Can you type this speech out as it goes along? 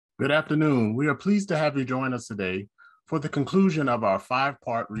Good afternoon. We are pleased to have you join us today for the conclusion of our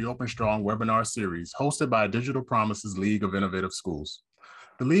 5-part Reopen Strong webinar series hosted by Digital Promises League of Innovative Schools.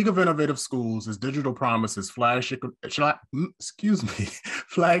 The League of Innovative Schools is Digital Promises' flagship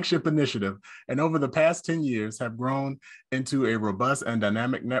initiative, and over the past 10 years have grown into a robust and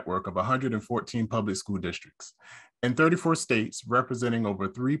dynamic network of 114 public school districts in 34 states, representing over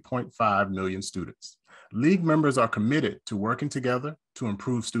 3.5 million students. League members are committed to working together to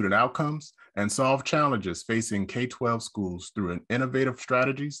improve student outcomes and solve challenges facing K-12 schools through innovative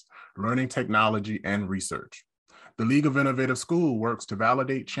strategies, learning technology, and research. The League of Innovative Schools works to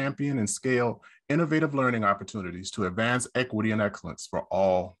validate, champion, and scale innovative learning opportunities to advance equity and excellence for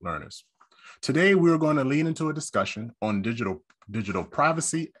all learners. Today, we're going to lean into a discussion on digital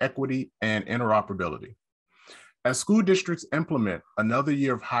privacy, equity, and interoperability. As school districts implement another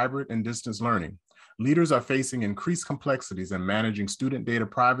year of hybrid and distance learning, leaders are facing increased complexities in managing student data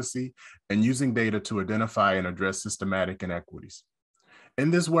privacy and using data to identify and address systematic inequities. In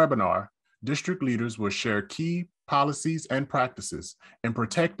this webinar, district leaders will share key policies and practices in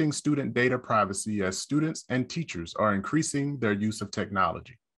protecting student data privacy as students and teachers are increasing their use of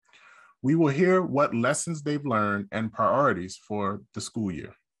technology. We will hear what lessons they've learned and priorities for the school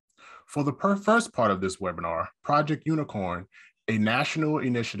year. For the first part of this webinar, Project Unicorn, a national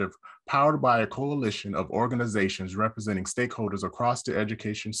initiative powered by a coalition of organizations representing stakeholders across the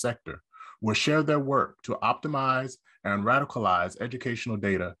education sector, will share their work to optimize and radicalize educational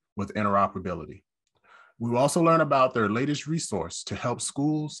data with interoperability. We will also learn about their latest resource to help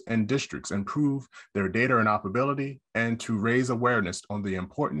schools and districts improve their data interoperability and to raise awareness on the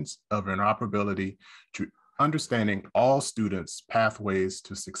importance of interoperability to understanding all students' pathways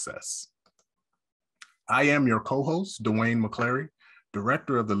to success. I am your co-host, Dwayne McClary,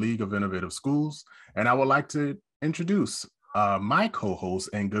 Director of the League of Innovative Schools, and I would like to introduce my co-host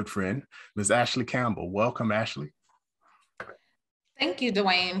and good friend, Ms. Ashley Campbell. Welcome, Ashley. Thank you,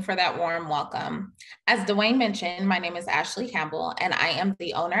 Dwayne, for that warm welcome. As Dwayne mentioned, my name is Ashley Campbell, and I am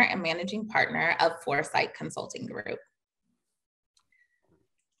the owner and managing partner of Foresight Consulting Group.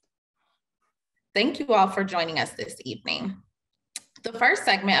 Thank you all for joining us this evening. The first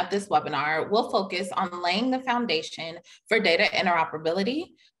segment of this webinar will focus on laying the foundation for data interoperability,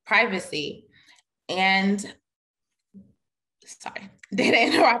 privacy, and data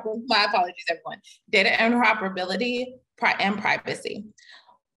interoperability, my apologies, everyone. Data interoperability and privacy.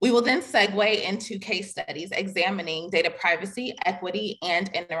 We will then segue into case studies examining data privacy, equity,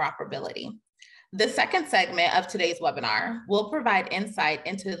 and interoperability. The second segment of today's webinar will provide insight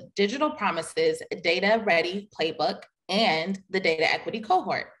into Digital Promises Data Ready Playbook and the Data Equity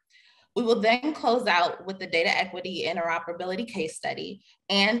Cohort. We will then close out with the Data Equity Interoperability case study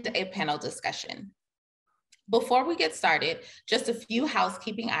and a panel discussion. Before we get started, just a few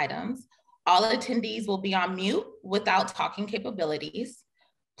housekeeping items. All attendees will be on mute without talking capabilities.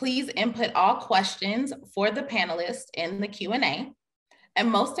 Please input all questions for the panelists in the Q&A. And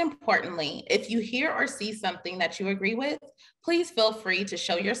most importantly, if you hear or see something that you agree with, please feel free to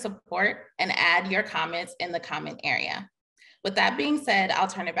show your support and add your comments in the comment area. With that being said, I'll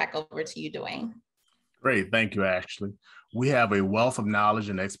turn it back over to you, Dwayne. Great, thank you, Ashley. We have a wealth of knowledge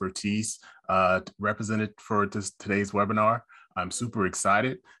and expertise represented for today's webinar. I'm super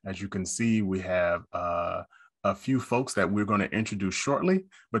excited. As you can see, we have a few folks that we're going to introduce shortly.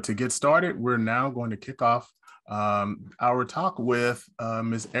 But to get started, we're now going to kick off our talk with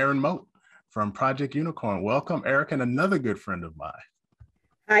Ms. Erin Moat from Project Unicorn. Welcome, Eric, and another good friend of mine.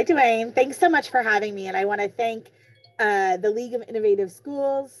 Hi, Dwayne. Thanks so much for having me. And I want to thank the League of Innovative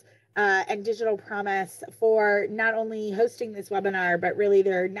Schools and Digital Promise for not only hosting this webinar, but really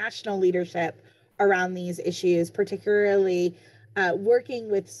their national leadership around these issues, particularly working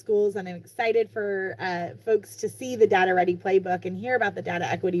with schools. And I'm excited for folks to see the Data Ready Playbook and hear about the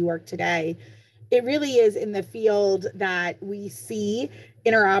data equity work today. It really is in the field that we see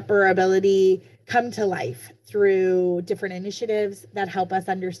interoperability come to life through different initiatives that help us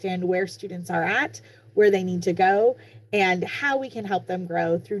understand where students are at, where they need to go, and how we can help them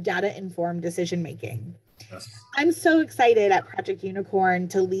grow through data-informed decision-making. Yes. I'm so excited at Project Unicorn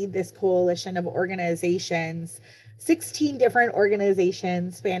to lead this coalition of organizations, 16 different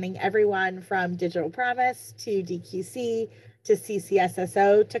organizations spanning everyone from Digital Promise to DQC to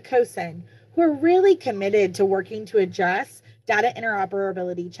CCSSO to COSIN, who are really committed to working to address data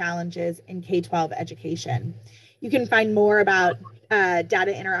interoperability challenges in K-12 education. You can find more about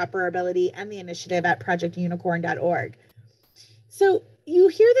data interoperability and the initiative at projectunicorn.org. So you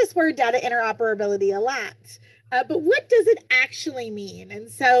hear this word data interoperability a lot, but what does it actually mean?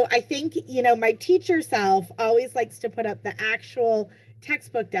 And so I think, my teacher self always likes to put up the actual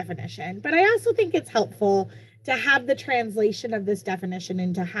textbook definition, but I also think it's helpful to have the translation of this definition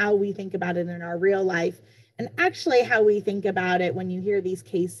into how we think about it in our real life, and actually how we think about it when you hear these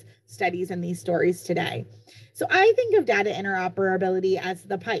case studies and these stories today. So I think of data interoperability as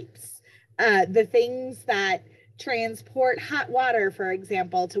the pipes, the things that transport hot water, for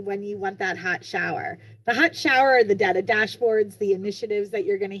example, to when you want that hot shower. The hot shower are the data dashboards, the initiatives that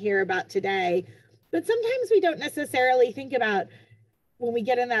you're going to hear about today. But sometimes we don't necessarily think about when we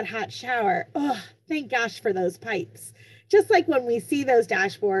get in that hot shower, oh, thank gosh for those pipes. Just like when we see those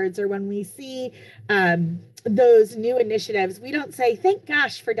dashboards or when we see those new initiatives, we don't say, thank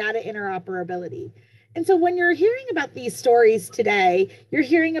gosh for data interoperability. And so when you're hearing about these stories today, you're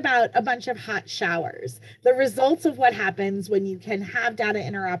hearing about a bunch of hot showers, the results of what happens when you can have data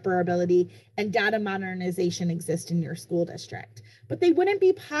interoperability and data modernization exist in your school district. But they wouldn't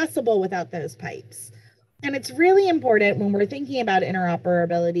be possible without those pipes. And it's really important when we're thinking about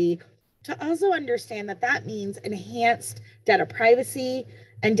interoperability to also understand that that means enhanced data privacy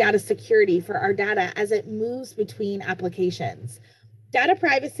and data security for our data as it moves between applications. Data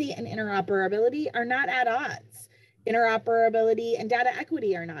privacy and interoperability are not at odds. Interoperability and data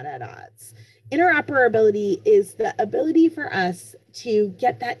equity are not at odds. Interoperability is the ability for us to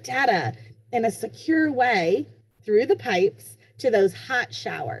get that data in a secure way through the pipes to those hot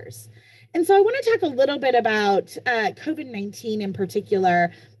showers. And so I want to talk a little bit about COVID-19 in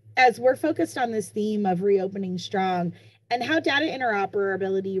particular, as we're focused on this theme of reopening strong, and how data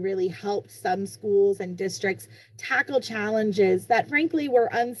interoperability really helped some schools and districts tackle challenges that frankly were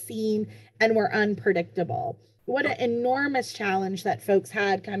unseen and were unpredictable. What an enormous challenge that folks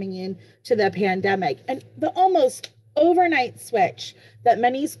had coming into the pandemic, and the almost overnight switch that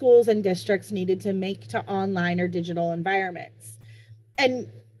many schools and districts needed to make to online or digital environments. And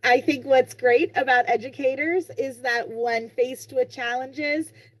I think what's great about educators is that when faced with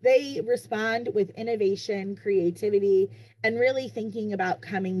challenges, they respond with innovation, creativity, and really thinking about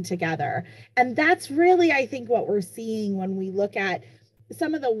coming together. And that's really, I think, what we're seeing when we look at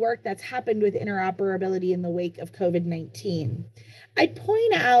some of the work that's happened with interoperability in the wake of COVID-19. I'd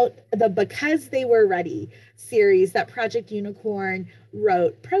point out the Because They Were Ready series that Project Unicorn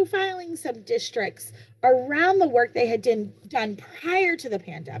wrote, profiling some districts around the work they had done prior to the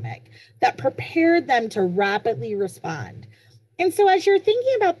pandemic that prepared them to rapidly respond. And so as you're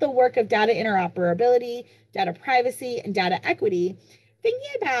thinking about the work of data interoperability, data privacy, and data equity,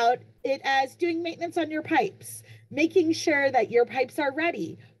 thinking about it as doing maintenance on your pipes, making sure that your pipes are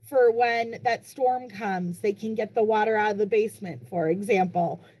ready for when that storm comes, they can get the water out of the basement, for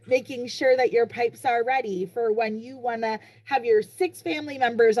example, making sure that your pipes are ready for when you want to have your 6 family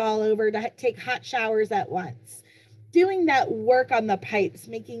members all over to take hot showers at once. Doing that work on the pipes,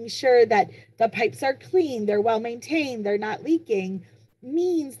 making sure that the pipes are clean, they're well maintained, they're not leaking,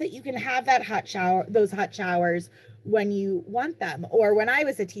 means that you can have that hot shower, those hot showers when you want them. Or when I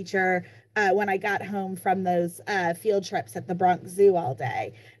was a teacher, when I got home from those field trips at the Bronx Zoo all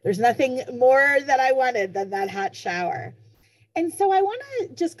day, there's nothing more that I wanted than that hot shower. And so I want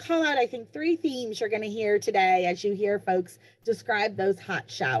to just call out, I think, 3 themes you're going to hear today as you hear folks describe those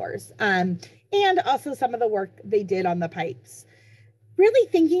hot showers, and also some of the work they did on the pipes. Really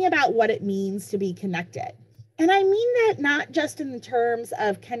thinking about what it means to be connected. And I mean that not just in terms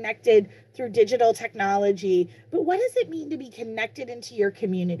of connected through digital technology, but what does it mean to be connected into your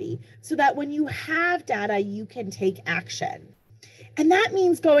community so that when you have data, you can take action? And that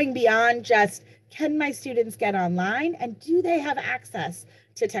means going beyond just, can my students get online and do they have access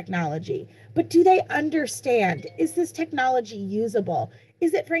to technology? But do they understand, is this technology usable?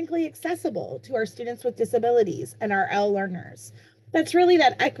 Is it frankly accessible to our students with disabilities and our L learners? That's really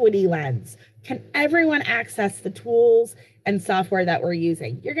that equity lens. Can everyone access the tools and software that we're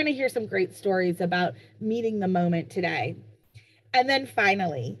using? You're going to hear some great stories about meeting the moment today. And then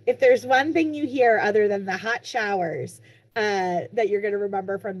finally, if there's one thing you hear other than the hot showers that you're going to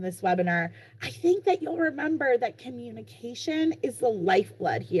remember from this webinar, I think that you'll remember that communication is the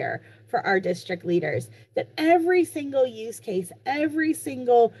lifeblood here for our district leaders, that every single use case, every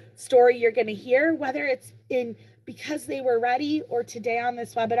single story you're going to hear, whether it's in Because They Were Ready or today on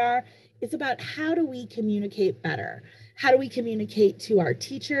this webinar, is about how do we communicate better? How do we communicate to our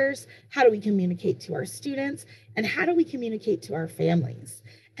teachers? How do we communicate to our students? And how do we communicate to our families?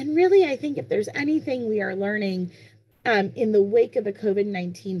 And really, I think if there's anything we are learning in the wake of the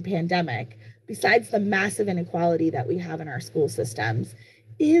COVID-19 pandemic, besides the massive inequality that we have in our school systems,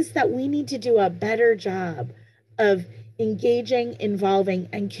 is that we need to do a better job of engaging, involving,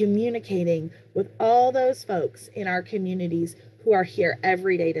 and communicating with all those folks in our communities who are here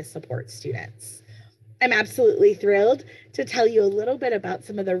every day to support students. I'm absolutely thrilled to tell you a little bit about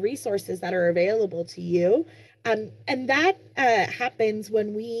some of the resources that are available to you. And that happens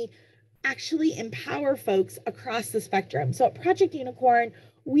when we actually empower folks across the spectrum. So at Project Unicorn,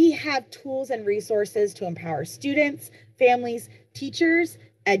 we have tools and resources to empower students, families, teachers,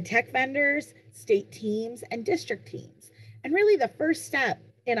 ed tech vendors, state teams, and district teams. And really the first step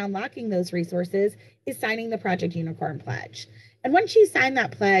in unlocking those resources is signing the Project Unicorn Pledge. And once you sign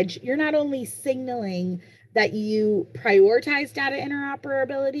that pledge, you're not only signaling that you prioritize data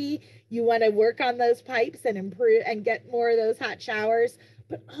interoperability, you want to work on those pipes and improve and get more of those hot showers,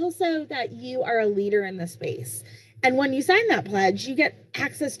 but also that you are a leader in the space. And when you sign that pledge, you get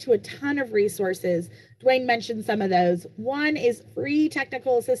access to a ton of resources. Dwayne mentioned some of those. One is free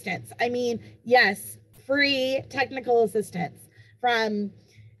technical assistance. I mean, yes, free technical assistance from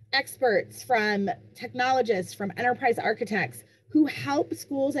experts, from technologists, from enterprise architects who help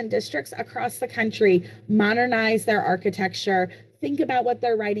schools and districts across the country modernize their architecture, think about what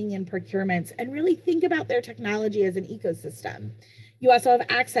they're writing in procurements, and really think about their technology as an ecosystem. You also have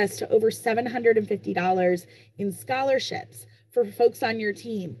access to over $750 in scholarships for folks on your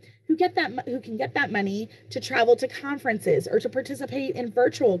team who can get that money to travel to conferences or to participate in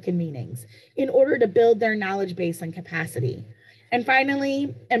virtual convenings in order to build their knowledge base and capacity. And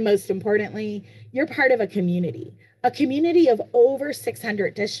finally, and most importantly, you're part of a community of over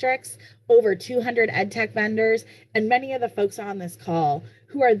 600 districts, over 200 ed tech vendors, and many of the folks on this call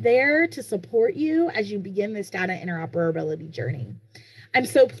who are there to support you as you begin this data interoperability journey. I'm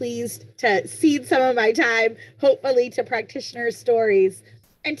so pleased to cede some of my time, hopefully to practitioners' stories,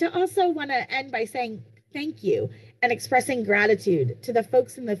 and to also want to end by saying thank you and expressing gratitude to the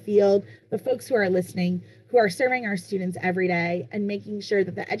folks in the field, the folks who are listening, who are serving our students every day and making sure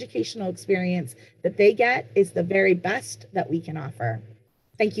that the educational experience that they get is the very best that we can offer.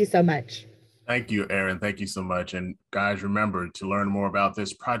 Thank you so much. Thank you, Erin. Thank you so much. And guys, remember to learn more about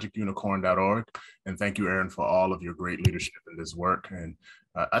this, projectunicorn.org. And thank you, Erin, for all of your great leadership in this work. And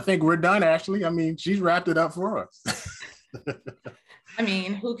I think we're done, Ashley. I mean, she's wrapped it up for us. I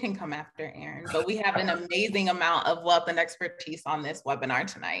mean, who can come after Erin? But we have an amazing amount of wealth and expertise on this webinar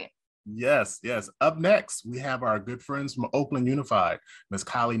tonight. Yes, yes. Up next, we have our good friends from Oakland Unified. Ms.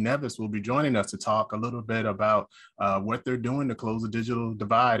 Kylie Nevis will be joining us to talk a little bit about what they're doing to close the digital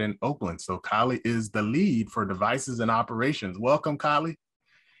divide in Oakland. So Kylie is the lead for devices and operations. Welcome, Kylie.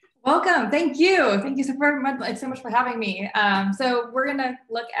 Welcome. Thank you. Thank you so much for having me. So we're going to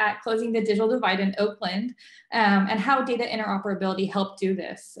look at closing the digital divide in Oakland and how data interoperability helped do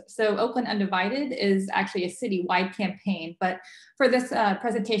this. So Oakland Undivided is actually a city-wide campaign, but for this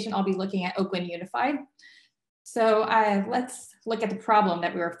presentation, I'll be looking at Oakland Unified. So let's look at the problem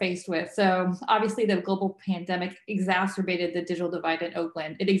that we were faced with. So obviously the global pandemic exacerbated the digital divide in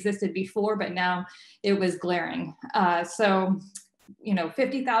Oakland. It existed before, but now it was glaring.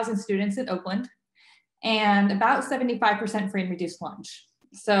 50,000 students in Oakland and about 75% free and reduced lunch.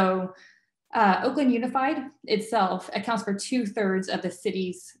 So Oakland Unified itself accounts for 2/3 of the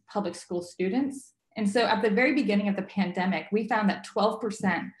city's public school students. And so at the very beginning of the pandemic, we found that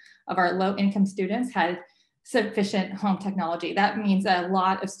 12% of our low income students had sufficient home technology. That means that a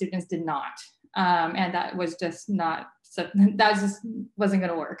lot of students did not. And that was just wasn't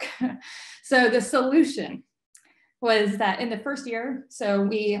gonna work. So the solution was that in the first year, so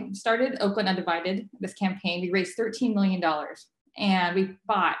we started Oakland Undivided, this campaign, we raised $13 million and we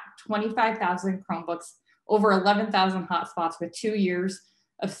bought 25,000 Chromebooks, over 11,000 hotspots with 2 years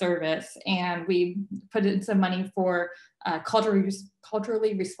of service. And we put in some money for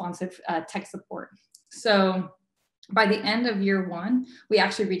culturally responsive tech support. So by the end of year one, we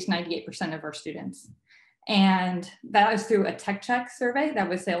actually reached 98% of our students. And that was through a tech check survey that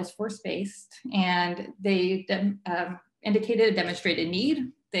was Salesforce based. And they indicated a demonstrated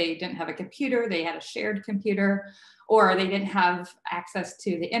need. They didn't have a computer, they had a shared computer, or they didn't have access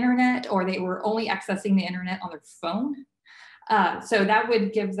to the internet, or they were only accessing the internet on their phone. So that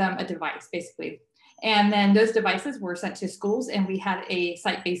would give them a device basically. And then those devices were sent to schools and we had a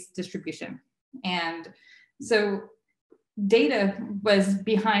site-based distribution. And so data was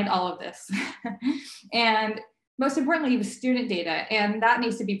behind all of this. And most importantly, it was student data, and that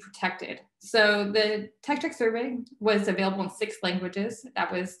needs to be protected. So the Tech Check survey was available in 6 languages.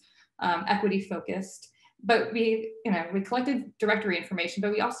 That was equity focused. But we collected directory information,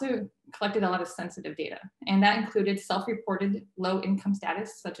 but we also collected a lot of sensitive data. And that included self-reported low income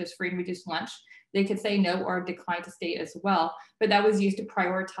status, such as free and reduced lunch. They could say no or decline to state as well, but that was used to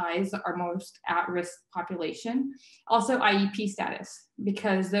prioritize our most at-risk population. Also IEP status,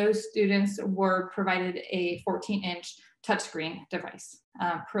 because those students were provided a 14-inch touchscreen device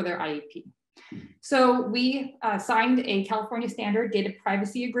per their IEP. So we signed a California Standard Data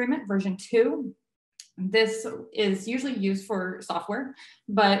Privacy Agreement, version 2. This is usually used for software,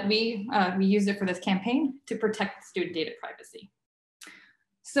 but we used it for this campaign to protect student data privacy.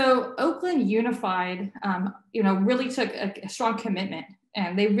 So Oakland Unified, really took a strong commitment,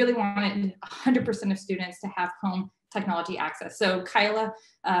 and they really wanted 100% of students to have home technology access. So Kyla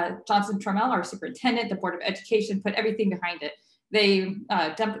Johnson-Trammell, our superintendent, the Board of Education, put everything behind it. They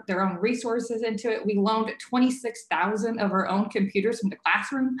dumped their own resources into it. We loaned 26,000 of our own computers from the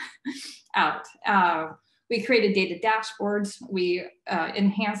classroom out. We created data dashboards. We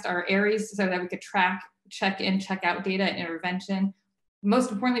enhanced our areas so that we could track, check in, check out data and intervention.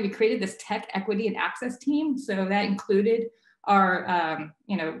 Most importantly, we created this tech equity and access team. So that included our,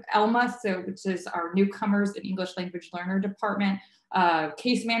 ELMA, which is our newcomers and English language learner department,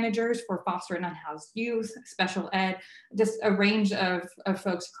 case managers for foster and unhoused youth, special ed, just a range of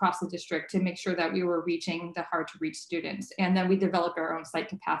folks across the district to make sure that we were reaching the hard to reach students. And then we developed our own site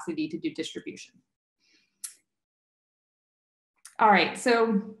capacity to do distribution. All right,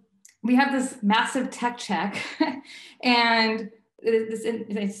 so we have this massive tech check and this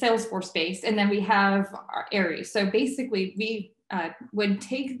is Salesforce based, and then we have our Aries. So basically we would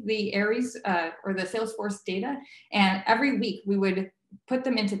take the Aries or the Salesforce data, and every week we would put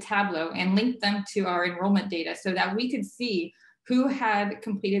them into Tableau and link them to our enrollment data so that we could see who had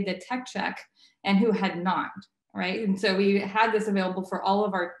completed the tech check and who had not, right? And so we had this available for all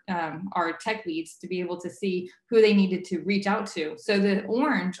of our tech leads to be able to see who they needed to reach out to. So the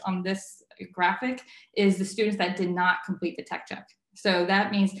orange on this graphic is the students that did not complete the tech check. So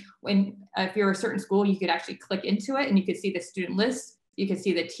that means if you're a certain school, you could actually click into it and you could see the student list, you could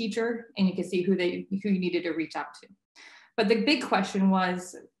see the teacher, and you could see who you needed to reach out to. But the big question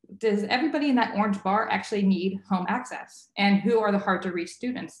was, does everybody in that orange bar actually need home access? And who are the hard to reach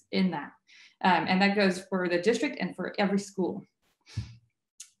students in that? And that goes for the district and for every school.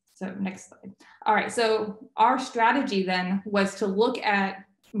 So next slide. All right, so our strategy then was to look at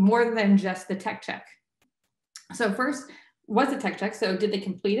more than just the tech check. So first was the tech check. So did they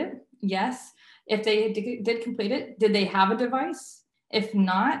complete it? Yes. If they did complete it, did they have a device? If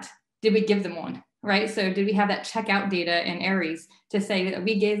not, did we give them one, right? So did we have that checkout data in Aries to say that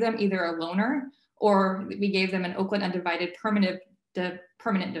we gave them either a loaner or we gave them an Oakland Undivided permanent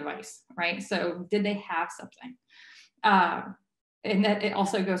device, right? So did they have something? And that it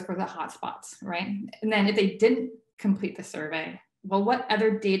also goes for the hotspots, right? And then if they didn't complete the survey, well, what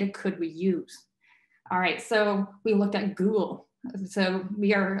other data could we use? All right, so we looked at Google. So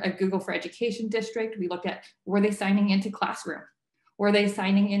we are a Google for Education district. We looked at, were they signing into Classroom? Were they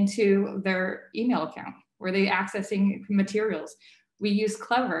signing into their email account? Were they accessing materials? We use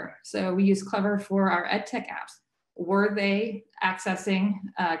Clever. So we use Clever for our EdTech apps. Were they accessing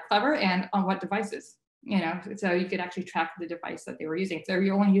Clever, and on what devices? So you could actually track the device that they were using. So if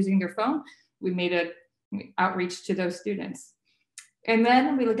you're only using their phone, we made an outreach to those students. And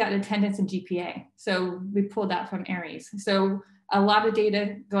then we looked at attendance and GPA. So we pulled that from Aries. So a lot of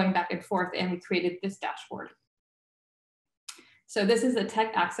data going back and forth, and we created this dashboard. So this is a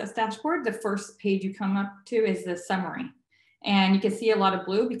tech access dashboard. The first page you come up to is the summary. And you can see a lot of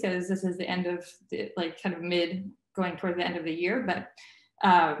blue because this is the end of kind of mid going toward the end of the year. But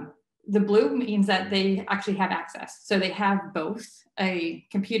the blue means that they actually have access. So they have both a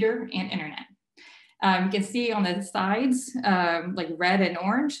computer and internet. You can see on the sides, like red and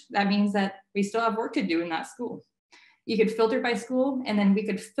orange, that means that we still have work to do in that school. You could filter by school, and then we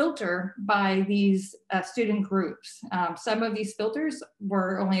could filter by these student groups. Some of these filters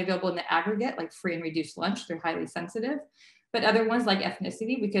were only available in the aggregate, like free and reduced lunch. They're highly sensitive. But other ones like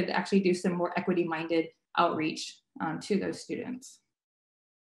ethnicity, we could actually do some more equity-minded outreach to those students.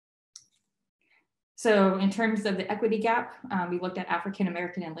 So in terms of the equity gap, we looked at African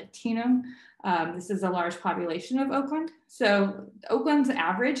American and Latino. This is a large population of Oakland. So Oakland's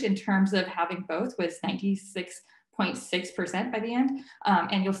average in terms of having both was 96.6% by the end.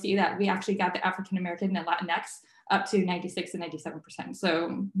 And you'll see that we actually got the African American and Latinx up to 96 and 97%.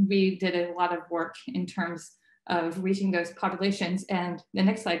 So we did a lot of work in terms of reaching those populations. And the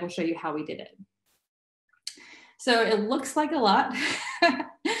next slide will show you how we did it. So it looks like a lot,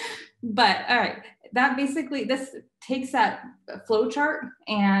 but all right, that basically, this takes that flow chart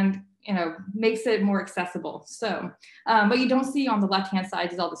and makes it more accessible. So what you don't see on the left-hand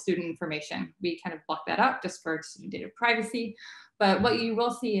side is all the student information. We kind of block that up just for student data privacy. But what you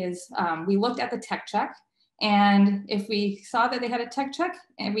will see is we looked at the tech check, and if we saw that they had a tech check,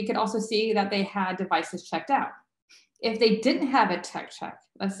 and we could also see that they had devices checked out. If they didn't have a tech check,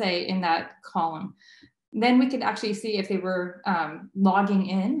 let's say in that column, then we could actually see if they were logging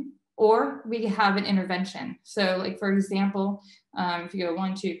in or we have an intervention. So like, for example, if you go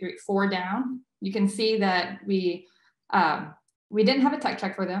 1, 2, 3, 4 down, you can see that we didn't have a tech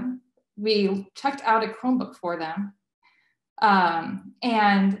check for them. We checked out a Chromebook for them.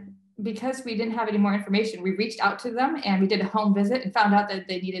 And because we didn't have any more information, we reached out to them and we did a home visit and found out that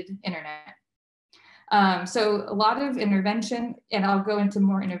they needed internet. So a lot of intervention, and I'll go into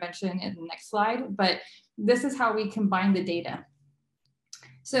more intervention in the next slide, but this is how we combine the data.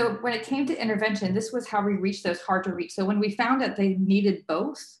 So when it came to intervention, this was how we reached those hard to reach. So when we found that they needed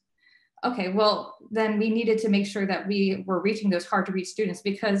both, okay, well, then we needed to make sure that we were reaching those hard to reach students,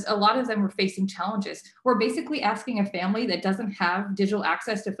 because a lot of them were facing challenges. We're basically asking a family that doesn't have digital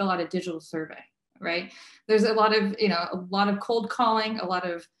access to fill out a digital survey, right? There's a lot of cold calling, a lot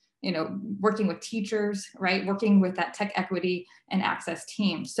of, working with teachers, right? Working with that tech equity and access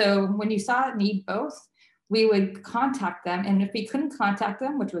team. So when you saw it need both, we would contact them. And if we couldn't contact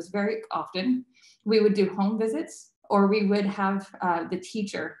them, which was very often, we would do home visits, or we would have the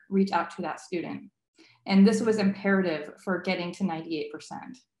teacher reach out to that student. And this was imperative for getting to 98%.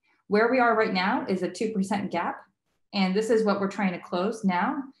 Where we are right now is a 2% gap. And this is what we're trying to close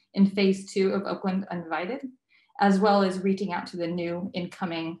now in phase 2 of Oakland Undivided, as well as reaching out to the new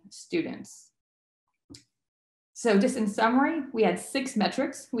incoming students. So just in summary, we had 6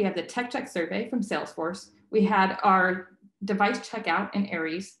 metrics. We have the tech check survey from Salesforce. We had our device checkout in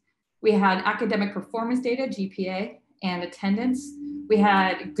Aries. We had academic performance data, GPA, and attendance. We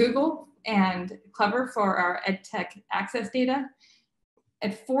had Google and Clever for our EdTech access data.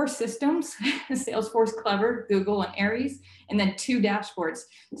 And 4 systems, Salesforce, Clever, Google, and Aries, and then 2 dashboards.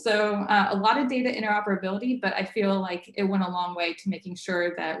 So a lot of data interoperability, but I feel like it went a long way to making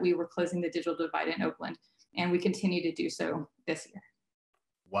sure that we were closing the digital divide in Oakland, and we continue to do so this year.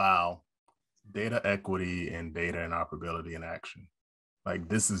 Wow. Data equity and data interoperability in action. Like,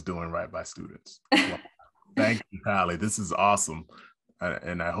 this is doing right by students. Wow. Thank you, Kylie. This is awesome.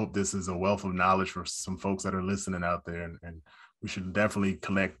 And I hope this is a wealth of knowledge for some folks that are listening out there. And we should definitely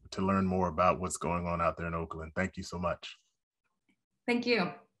connect to learn more about what's going on out there in Oakland. Thank you so much. Thank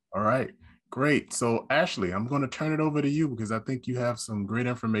you. All right, great. So Ashley, I'm going to turn it over to you because I think you have some great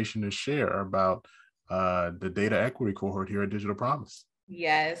information to share about the data equity cohort here at Digital Promise.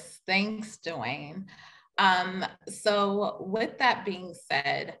 Yes, thanks, Dwayne. So with that being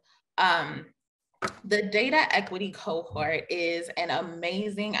said, the data equity cohort is an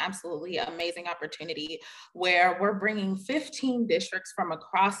amazing, absolutely amazing opportunity where we're bringing 15 districts from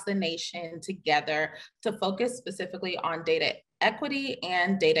across the nation together to focus specifically on data equity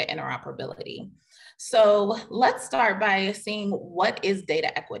and data interoperability. So let's start by seeing what is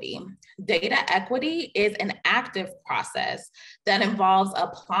data equity. Data equity is an active process that involves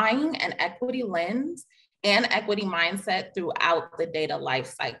applying an equity lens and equity mindset throughout the data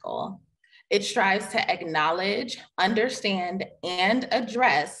lifecycle. It strives to acknowledge, understand, and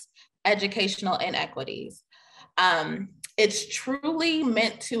address educational inequities. It's truly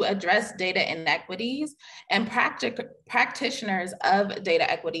meant to address data inequities, and practitioners of data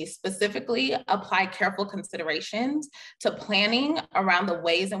equity specifically apply careful considerations to planning around the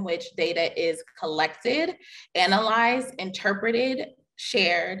ways in which data is collected, analyzed, interpreted,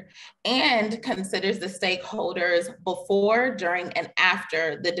 shared, and considers the stakeholders before, during, and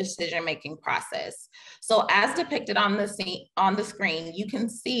after the decision-making process. So as depicted on the screen, you can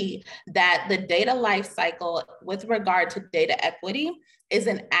see that the data lifecycle with regard to data equity is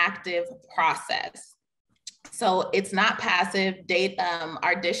an active process. So it's not passive.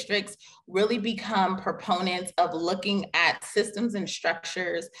 Our districts really become proponents of looking at systems and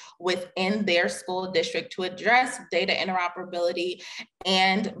structures within their school district to address data interoperability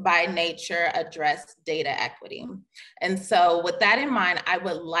and by nature address data equity. And so with that in mind, I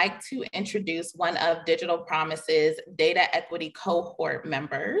would like to introduce one of Digital Promise's data equity cohort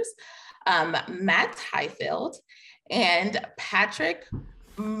members, Matt Highfield and Patrick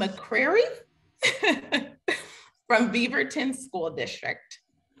McCreary from Beaverton School District.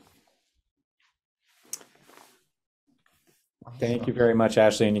 Thank you very much,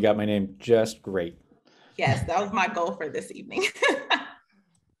 Ashley, and you got my name just great. Yes, that was my goal for this evening.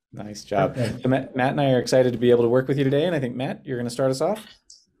 Nice job. So Matt and I are excited to be able to work with you today, and I think, Matt, you're going to start us off?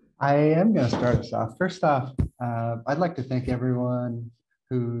 I am going to start us off. First off, I'd like to thank everyone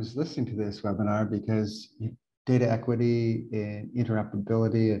who's listening to this webinar, because data equity and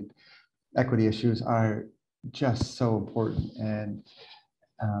interoperability and equity issues are just so important. And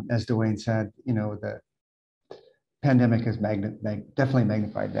as Dwayne said, the pandemic has definitely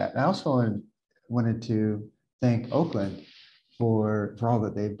magnified that. And I also wanted to thank Oakland for all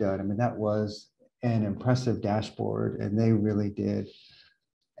that they've done. I mean, that was an impressive dashboard, and they really did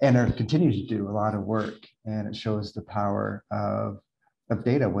and are continuing to do a lot of work. And it shows the power of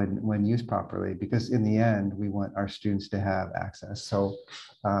data when used properly, because in the end, we want our students to have access. So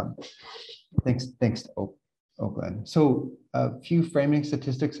thanks to Oakland. So a few framing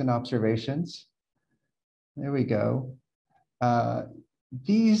statistics and observations. There we go.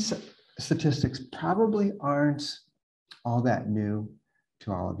 These statistics probably aren't all that new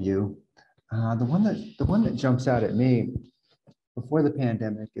to all of you. The one that jumps out at me before the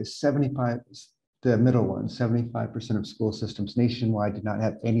pandemic is 75, the middle one, 75% of school systems nationwide did not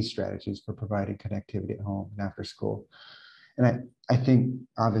have any strategies for providing connectivity at home and after school. And I think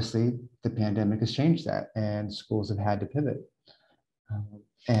obviously the pandemic has changed that, and schools have had to pivot.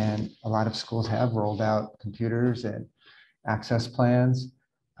 And a lot of schools have rolled out computers and access plans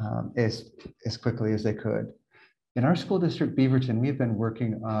as quickly as they could. In our school district, Beaverton, we've been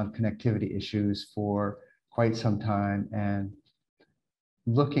working on connectivity issues for quite some time, and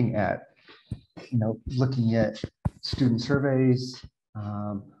looking at student surveys.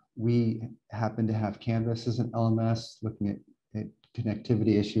 We happen to have Canvas as an LMS, looking at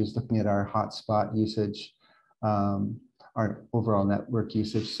connectivity issues, looking at our hotspot usage, our overall network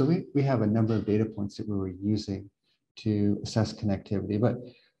usage. So we have a number of data points that we were using to assess connectivity, but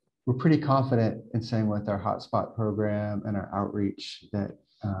we're pretty confident in saying with our hotspot program and our outreach that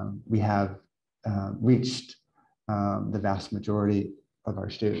we have reached the vast majority of our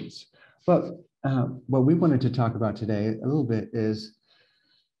students. But what we wanted to talk about today a little bit is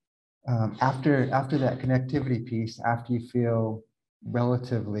after that connectivity piece, after you feel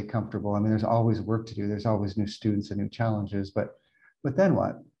relatively comfortable, I mean, there's always work to do. There's always new students and new challenges, but then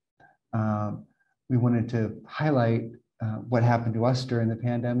what? We wanted to highlight what happened to us during the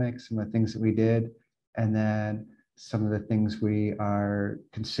pandemic, some of the things that we did, and then some of the things we are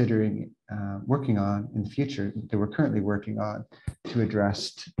considering working on in the future that we're currently working on to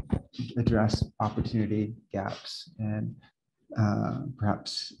address opportunity gaps and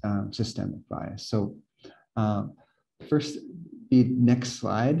perhaps systemic bias. So first, the next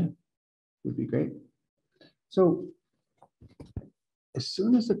slide would be great. So as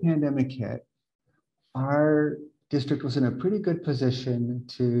soon as the pandemic hit, our district was in a pretty good position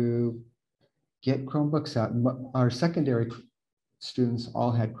to get Chromebooks out. Our secondary students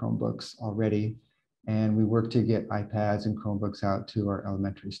all had Chromebooks already, and we worked to get iPads and Chromebooks out to our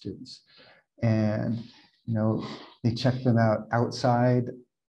elementary students. And they checked them out outside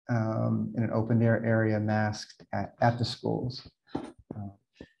in an open air area, masked at the schools.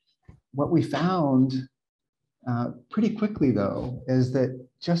 What we found pretty quickly, though, is that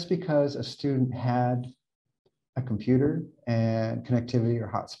just because a student had a computer and connectivity or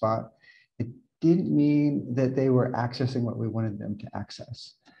hotspot, it didn't mean that they were accessing what we wanted them to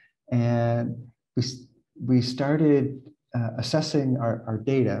access. And we started assessing our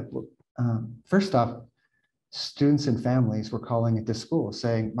data. First off, students and families were calling into school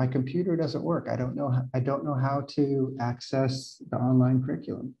saying, "My computer doesn't work. I don't know how to access the online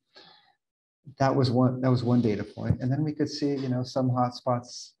curriculum." That was one data point. And then we could see, some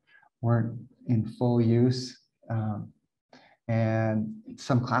hotspots weren't in full use, and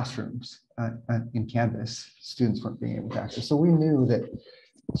some classrooms in Canvas, students weren't being able to access. So we knew that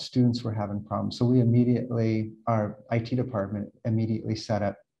students were having problems. So our IT department immediately set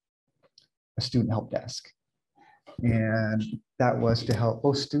up a student help desk. And that was to help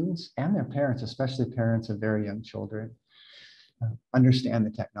both students and their parents, especially parents of very young children, understand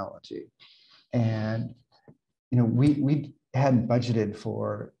the technology. And we hadn't budgeted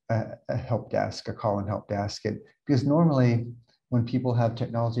for a help desk, a call-in help desk, because normally when people have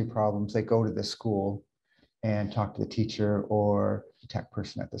technology problems, they go to the school and talk to the teacher or the tech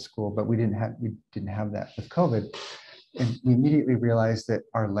person at the school. But we didn't have that with COVID, and we immediately realized that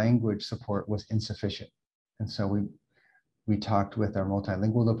our language support was insufficient. And so we talked with our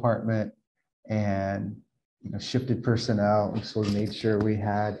multilingual department and shifted personnel. And so we made sure we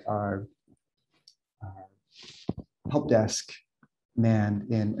had our help desk manned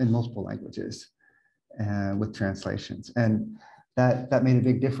in multiple languages with translations, and that made a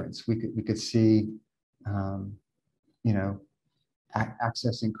big difference. We could see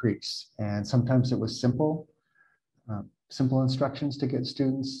access increase, and sometimes it was simple instructions to get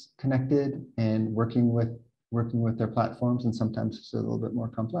students connected and working with their platforms, and sometimes it's a little bit more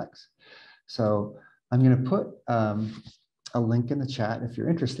complex. So I'm going to put a link in the chat if you're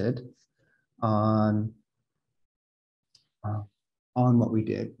interested on what we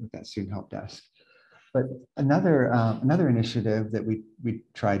did with that student help desk. But another initiative that we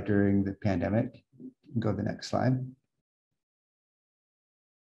tried during the pandemic, go to the next slide,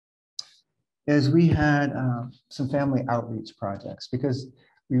 is we had some family outreach projects, because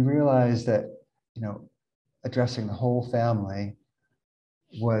we realized that, addressing the whole family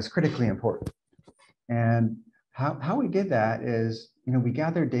was critically important. And how we did that is, we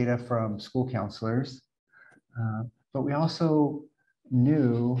gathered data from school counselors, but we also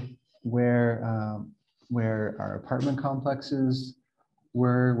knew where our apartment complexes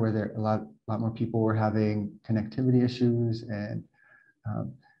were, where there a lot more people were having connectivity issues, and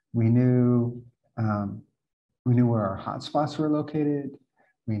we knew where our hotspots were located.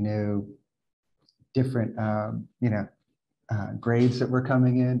 We knew different grades that were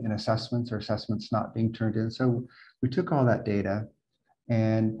coming in and assessments, or assessments not being turned in. So we took all that data,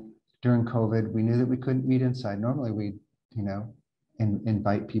 and during COVID, we knew that we couldn't meet inside. Normally we'd,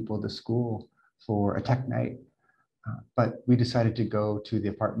 invite people to school for a tech night, but we decided to go to the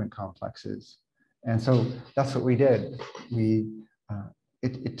apartment complexes. And so that's what we did.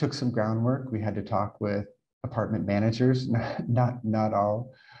 It took some groundwork. We had to talk with apartment managers. Not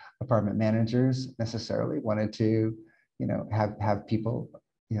all apartment managers necessarily wanted to, have people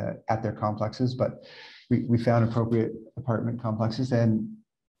at their complexes, but we found appropriate apartment complexes and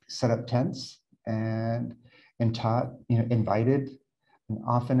set up tents and taught, invited. And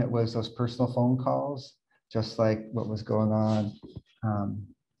often it was those personal phone calls, just like what was going on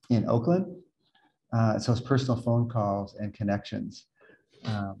in Oakland. It's those personal phone calls and connections,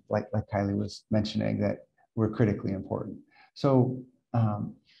 like Kylie was mentioning, that were critically important. So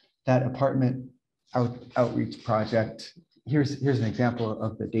that apartment outreach project, here's an example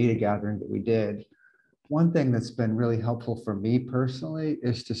of the data gathering that we did. One thing that's been really helpful for me personally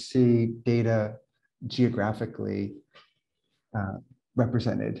is to see data geographically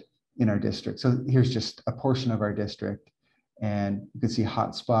represented in our district. So here's just a portion of our district, and you can see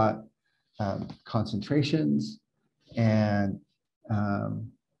hotspot concentrations and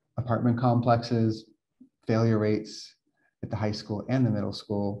apartment complexes, failure rates at the high school and the middle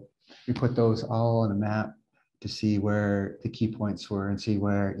school. We put those all on a map to see where the key points were and see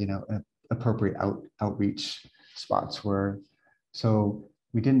where, appropriate outreach spots were. So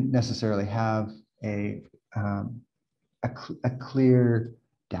we didn't necessarily have a clear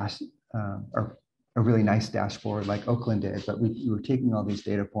dash or a really nice dashboard like Oakland did, but we were taking all these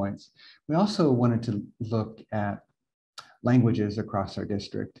data points. We also wanted to look at languages across our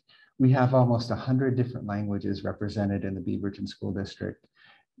district. We have almost 100 different languages represented in the Beaverton School District,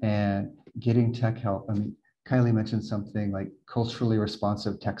 and getting tech help. I mean, Kylie mentioned something like culturally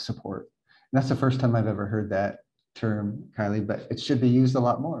responsive tech support. And that's the first time I've ever heard that term, Kylie, but it should be used a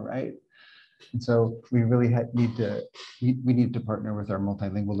lot more, right? And so we really need to partner with our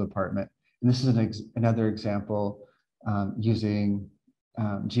multilingual department. And this is another example using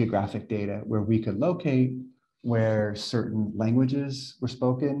geographic data where we could locate where certain languages were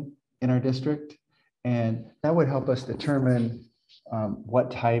spoken in our district. And that would help us determine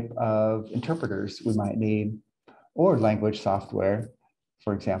what type of interpreters we might need, or language software,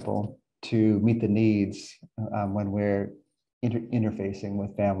 for example, to meet the needs when we're interfacing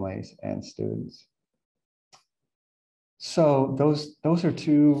with families and students. So those are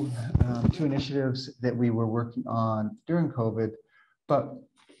two initiatives that we were working on during COVID, but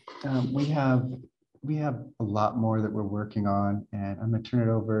we have a lot more that we're working on, and I'm going to turn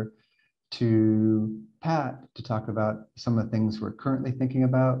it over to Pat to talk about some of the things we're currently thinking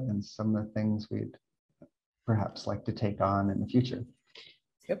about and some of the things we'd perhaps like to take on in the future.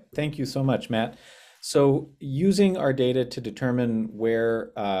 Yep, thank you so much, Matt. So using our data to determine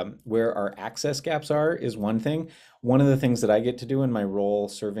where our access gaps are is one thing. One of the things that I get to do in my role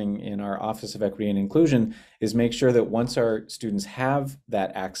serving in our Office of Equity and Inclusion is make sure that once our students have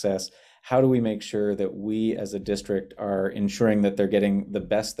that access, how do we make sure that we as a district are ensuring that they're getting the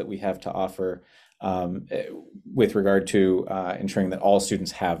best that we have to offer with regard to ensuring that all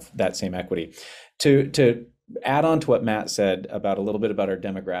students have that same equity. To add on to what Matt said about a little bit about our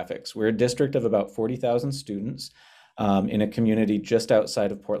demographics, we're a district of about 40,000 students in a community just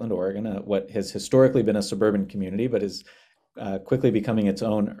outside of Portland, Oregon, what has historically been a suburban community, but is quickly becoming its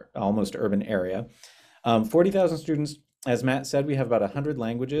own almost urban area. 40,000 students, as Matt said, we have about 100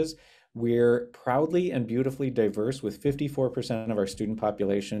 languages. We're proudly and beautifully diverse, with 54% of our student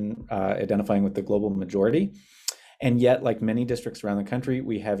population identifying with the global majority. And yet, like many districts around the country,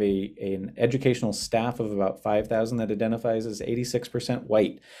 we have an educational staff of about 5,000 that identifies as 86%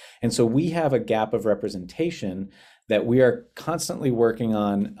 white. And so we have a gap of representation that we are constantly working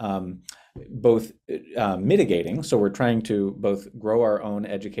on both mitigating. So we're trying to both grow our own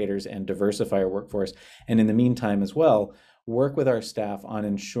educators and diversify our workforce. And in the meantime as well, work with our staff on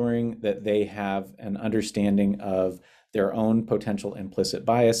ensuring that they have an understanding of their own potential implicit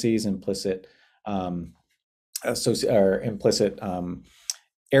biases, implicit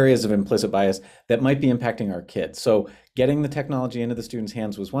areas of implicit bias that might be impacting our kids. So getting the technology into the students'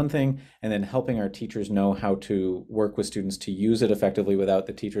 hands was one thing, and then helping our teachers know how to work with students to use it effectively without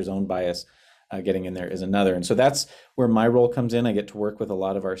the teacher's own bias getting in there is another. And so that's where my role comes in. I get to work with a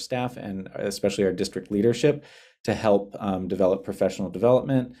lot of our staff and especially our district leadership to help develop professional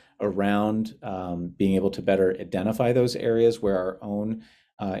development around being able to better identify those areas where our own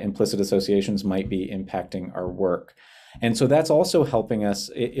implicit associations might be impacting our work. And so that's also helping us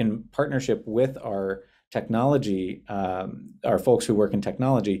in partnership with our technology, our folks who work in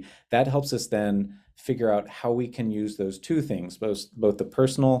technology. That helps us then figure out how we can use those two things, both the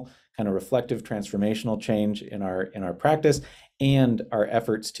personal kind of reflective transformational change in our practice and our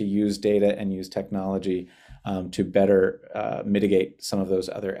efforts to use data and use technology to better mitigate some of those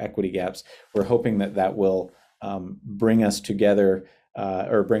other equity gaps. We're hoping that that will bring us together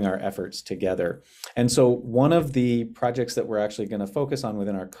or bring our efforts together. And so one of the projects that we're actually going to focus on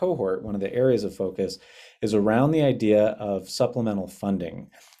within our cohort, one of the areas of focus, is around the idea of supplemental funding.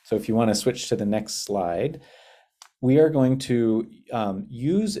 So if you want to switch to the next slide, we are going to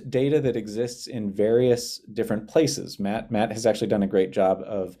use data that exists in various different places. Matt has actually done a great job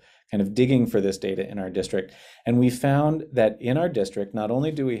of kind of digging for this data in our district. And we found that in our district, not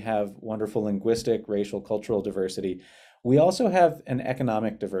only do we have wonderful linguistic, racial, cultural diversity, we also have an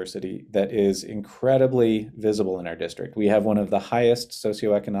economic diversity that is incredibly visible in our district. We have one of the highest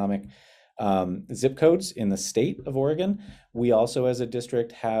socioeconomic zip codes in the state of Oregon. We also, as a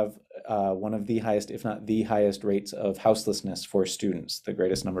district, have one of the highest, if not the highest, rates of houselessness for students, the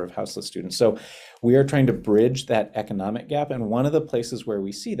greatest number of houseless students. So we are trying to bridge that economic gap. And one of the places where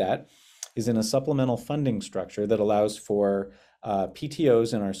we see that is in a supplemental funding structure that allows for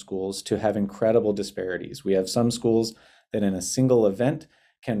PTOs in our schools to have incredible disparities. We have some schools that in a single event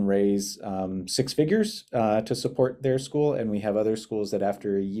can raise 6 figures to support their school. And we have other schools that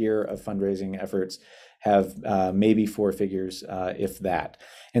after a year of fundraising efforts have maybe 4 figures, if that.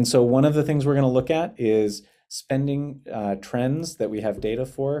 And so one of the things we're going to look at is spending trends that we have data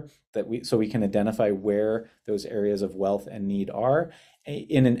for, so we can identify where those areas of wealth and need are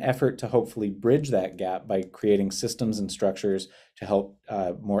in an effort to hopefully bridge that gap by creating systems and structures to help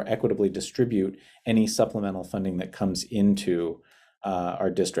more equitably distribute any supplemental funding that comes into our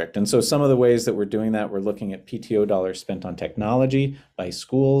district. And so some of the ways that we're doing that, we're looking at PTO dollars spent on technology by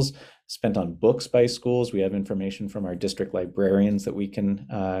schools, spent on books by schools. We have information from our district librarians that we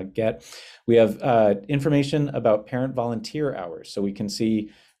can get. We have information about parent volunteer hours, so we can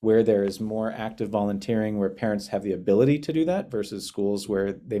see where there is more active volunteering, where parents have the ability to do that versus schools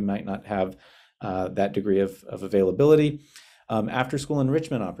where they might not have that degree of availability. After school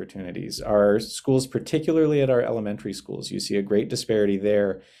enrichment opportunities. Our schools, particularly at our elementary schools, you see a great disparity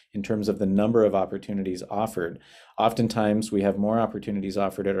there in terms of the number of opportunities offered. Oftentimes, we have more opportunities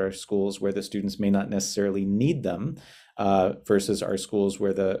offered at our schools where the students may not necessarily need them versus our schools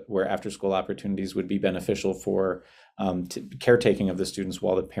where after-school opportunities would be beneficial for caretaking of the students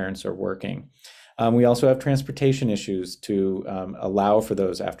while the parents are working. We also have transportation issues to allow for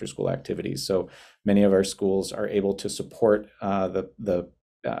those after-school activities. So many of our schools are able to support the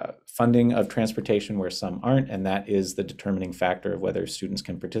funding of transportation where some aren't, and that is the determining factor of whether students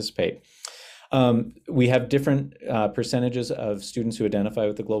can participate. We have different percentages of students who identify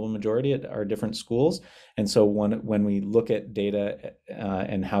with the global majority at our different schools. And so when we look at data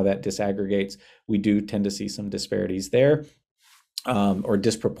and how that disaggregates, we do tend to see some disparities there. Or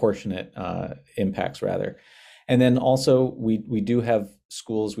disproportionate impacts rather. And then also we do have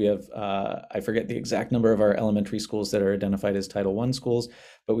schools, we have, I forget the exact number of our elementary schools that are identified as Title I schools,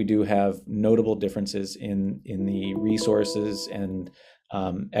 but we do have notable differences in the resources and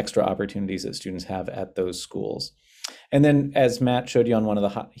extra opportunities that students have at those schools. And then as Matt showed you on one of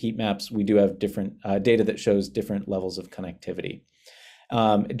the heat maps, we do have different data that shows different levels of connectivity.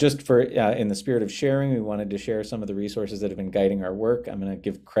 Just for in the spirit of sharing, we wanted to share some of the resources that have been guiding our work. I'm going to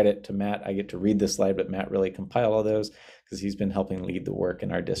give credit to Matt. I get to read this slide, but Matt really compiled all those because he's been helping lead the work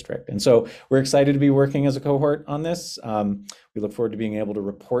in our district. And so we're excited to be working as a cohort on this. We look forward to being able to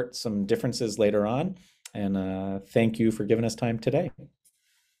report some differences later on. And thank you for giving us time today.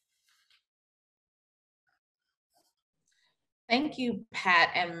 Thank you, Pat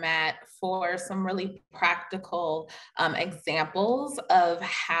and Matt, for some really practical examples of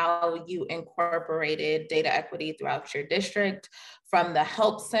how you incorporated data equity throughout your district, from the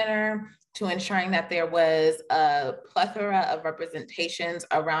help center to ensuring that there was a plethora of representations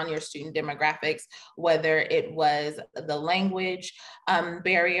around your student demographics, whether it was the language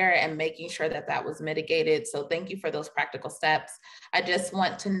barrier and making sure that that was mitigated. So thank you for those practical steps. I just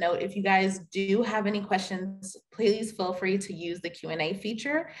want to note, if you guys do have any questions, please feel free to use the Q&A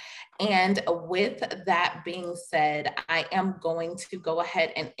feature. And with that being said, I am going to go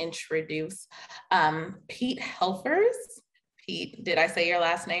ahead and introduce Pete Helfers. Pete, did I say your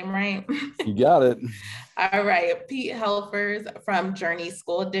last name right? You got it. All right, Pete Helfers from Journey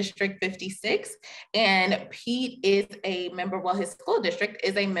School District 56. And Pete is a member, well, his school district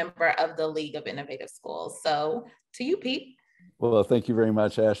is a member of the League of Innovative Schools. So to you, Pete. Well, thank you very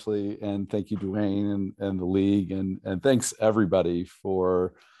much, Ashley. And thank you, Dwayne and the League. And thanks everybody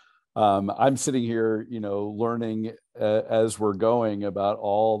for, I'm sitting here, learning as we're going about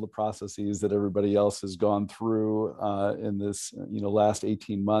all the processes that everybody else has gone through in this, last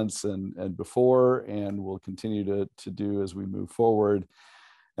 18 months and before, and will continue to do as we move forward.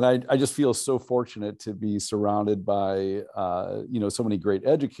 And I just feel so fortunate to be surrounded by, so many great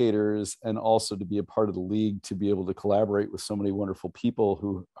educators, and also to be a part of the League, to be able to collaborate with so many wonderful people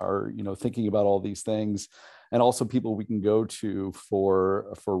who are, thinking about all these things, and also people we can go to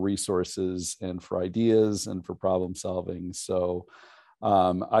for resources and for ideas and for problem solving. So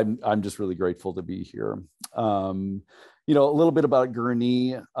I'm just really grateful to be here. A little bit about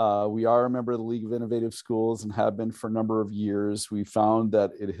Gurnee. We are a member of the League of Innovative Schools and have been for a number of years. We found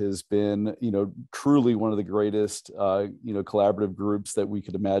that it has been, truly one of the greatest, collaborative groups that we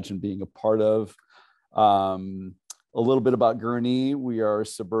could imagine being a part of. A little bit about Gurnee. We are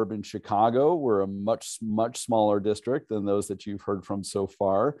suburban Chicago. We're a much, much smaller district than those that you've heard from so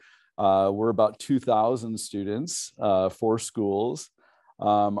far. We're about 2,000 students, 4 schools.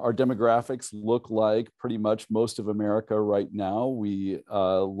 Our demographics look like pretty much most of America right now. We,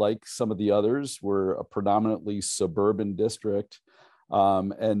 like some of the others, we're a predominantly suburban district.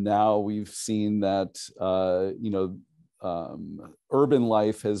 And now we've seen that, urban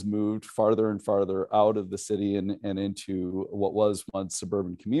life has moved farther and farther out of the city and into what was once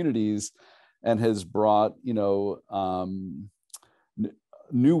suburban communities, and has brought,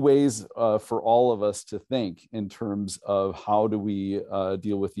 new ways for all of us to think in terms of how do we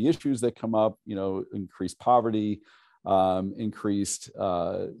deal with the issues that come up, increased poverty, increased,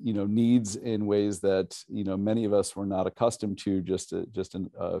 needs in ways that, many of us were not accustomed to just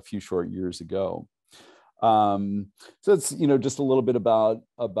a few short years ago. So it's, just a little bit about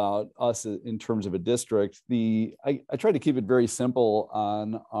us in terms of a district. I tried to keep it very simple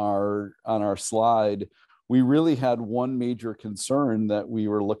on our slide. We really had one major concern that we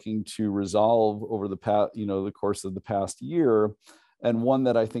were looking to resolve over the course of the past year, and one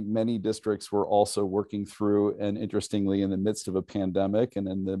that I think many districts were also working through. And interestingly, in the midst of a pandemic and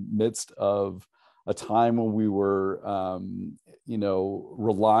in the midst of a time when we were,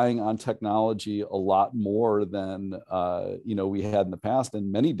 relying on technology a lot more than, we had in the past, and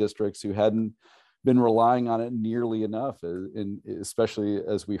many districts who hadn't been relying on it nearly enough, especially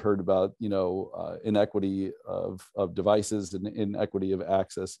as we heard about, inequity of devices and inequity of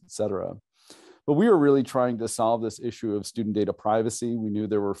access, et cetera. But we were really trying to solve this issue of student data privacy. We knew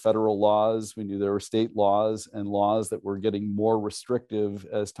there were federal laws, we knew there were state laws, and laws that were getting more restrictive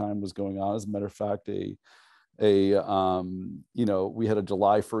as time was going on. As a matter of fact, we had a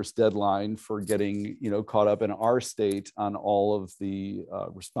July 1st deadline for getting, caught up in our state on all of the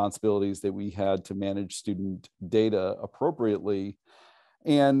responsibilities that we had to manage student data appropriately.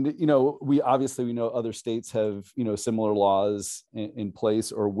 And, we know other states have, similar laws in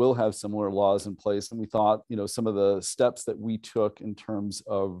place, or will have similar laws in place. And we thought, some of the steps that we took in terms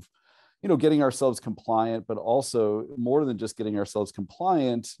of, getting ourselves compliant, but also more than just getting ourselves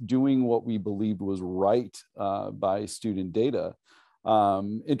compliant, doing what we believed was right by student data.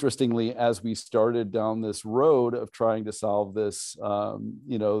 Interestingly, as we started down this road of trying to solve this,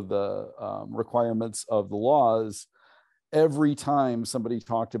 the requirements of the laws, every time somebody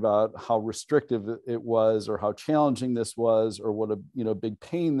talked about how restrictive it was, or how challenging this was, or what a big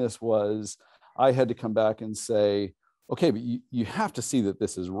pain this was, I had to come back and say, okay, but you have to see that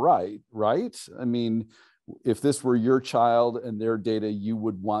this is right? I mean, if this were your child and their data, you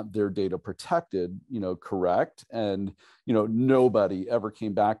would want their data protected, correct? And, nobody ever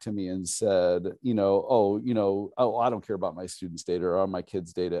came back to me and said, oh, I don't care about my students' data or my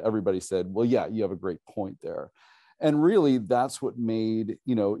kids' data. Everybody said, well, yeah, you have a great point there. And really, that's what made,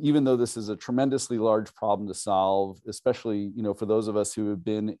 even though this is a tremendously large problem to solve, especially, for those of us who have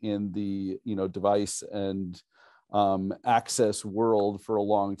been in the, device and access world for a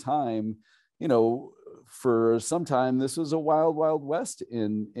long time, you know, for some time, this was a wild, wild west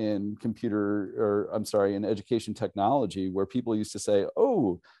in in education technology, where people used to say,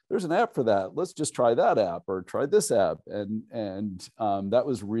 oh, there's an app for that. Let's just try that app or try this app. And that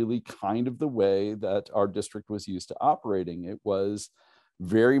was really kind of the way that our district was used to operating. It was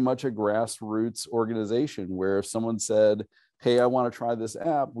very much a grassroots organization where if someone said, hey, I want to try this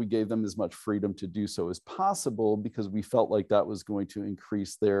app, we gave them as much freedom to do so as possible, because we felt like that was going to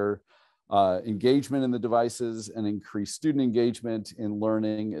increase their engagement in the devices and increase student engagement in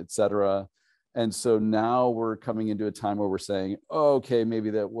learning, et cetera. And so now we're coming into a time where we're saying, oh, okay, maybe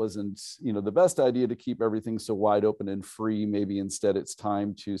that wasn't, you know, the best idea to keep everything so wide open and free. Maybe instead it's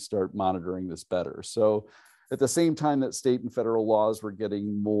time to start monitoring this better. So at the same time that state and federal laws were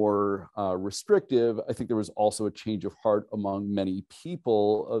getting more restrictive, I think there was also a change of heart among many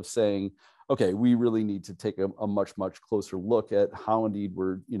people of saying, okay, we really need to take a much, much closer look at how indeed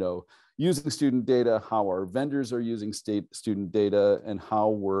we're, you know, using student data, how our vendors are using student data, and how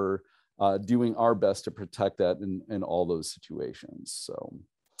we're doing our best to protect that in all those situations.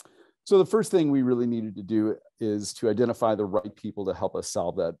 So the first thing we really needed to do is to identify the right people to help us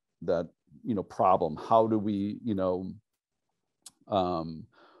solve that you know, problem. How do we, you know,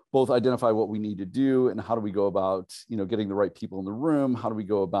 both identify what we need to do, and how do we go about, you know, getting the right people in the room? How do we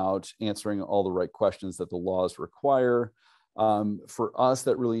go about answering all the right questions that the laws require? For us,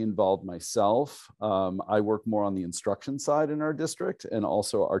 that really involved myself. I work more on the instruction side in our district, and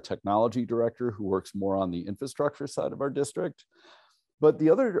also our technology director, who works more on the infrastructure side of our district. But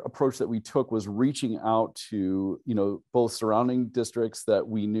the other approach that we took was reaching out to, you know, both surrounding districts that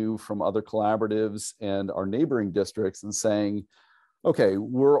we knew from other collaboratives and our neighboring districts, and saying, okay,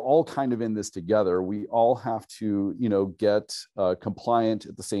 we're all kind of in this together. We all have to, you know, get compliant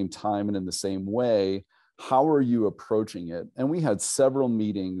at the same time and in the same way. How are you approaching it? And we had several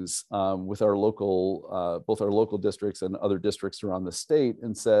meetings with our local, both our local districts and other districts around the state,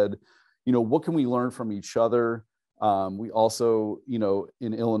 and said, you know, what can we learn from each other? We also, you know,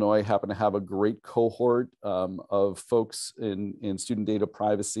 in Illinois happen to have a great cohort of folks in student data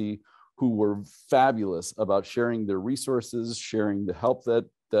privacy who were fabulous about sharing their resources, sharing the help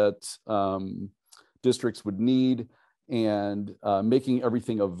that districts would need, and making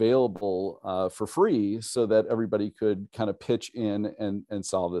everything available for free so that everybody could kind of pitch in and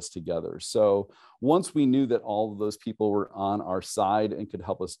solve this together. So once we knew that all of those people were on our side and could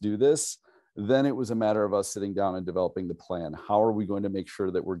help us do this, then it was a matter of us sitting down and developing the plan. How are we going to make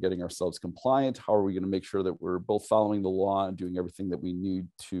sure that we're getting ourselves compliant? How are we going to make sure that we're both following the law and doing everything that we need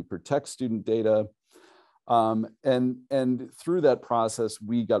to protect student data? And through that process,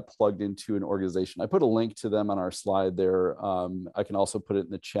 we got plugged into an organization. I put a link to them on our slide there. I can also put it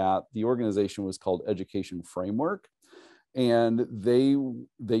in the chat. The organization was called Education Framework, and they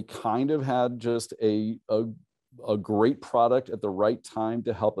kind of had just a great product at the right time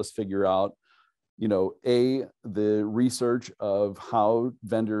to help us figure out, you know, the research of how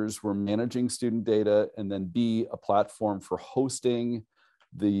vendors were managing student data, and then B, a platform for hosting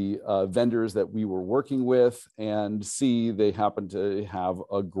the vendors that we were working with, and C, they happen to have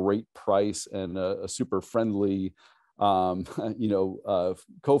a great price and a super friendly, you know,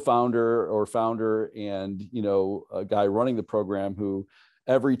 co-founder or founder, and, you know, a guy running the program who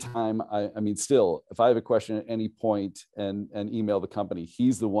every time, I mean, still, if I have a question at any point and email the company,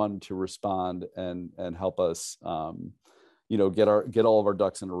 he's the one to respond and help us, you know, get all of our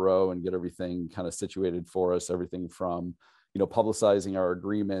ducks in a row and get everything kind of situated for us. Everything from, you know, publicizing our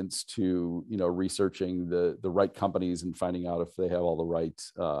agreements to, you know, researching the right companies and finding out if they have all the right,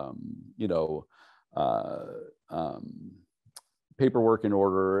 you know, paperwork in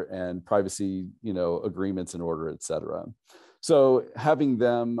order and privacy, you know, agreements in order, et cetera. So having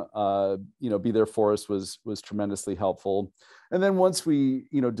them, you know, be there for us was tremendously helpful. And then once we,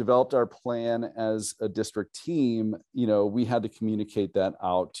 you know, developed our plan as a district team, you know, we had to communicate that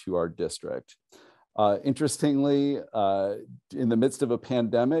out to our district. Interestingly, in the midst of a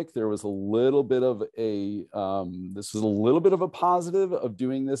pandemic, there was a little bit of this was a little bit of a positive of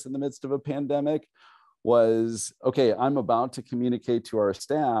doing this in the midst of a pandemic. Was, okay, I'm about to communicate to our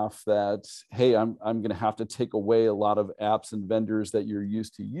staff that, hey, I'm going to have to take away a lot of apps and vendors that you're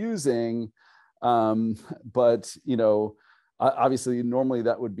used to using. But, you know, obviously, normally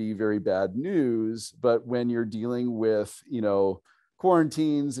that would be very bad news. But when you're dealing with, you know,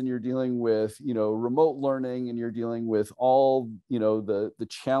 quarantines, and you're dealing with, you know, remote learning, and you're dealing with all, you know, the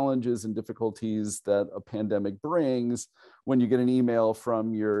challenges and difficulties that a pandemic brings, when you get an email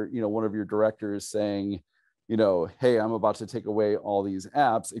from your, you know, one of your directors saying, hey, I'm about to take away all these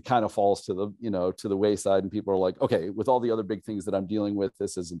apps, it kind of falls to the, to the wayside, and people are like, okay, with all the other big things that I'm dealing with,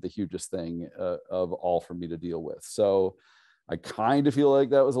 this isn't the hugest thing of all for me to deal with. So I kind of feel like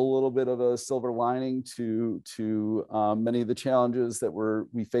that was a little bit of a silver lining to many of the challenges that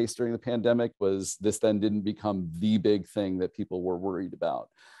we faced during the pandemic. Was this then didn't become the big thing that people were worried about.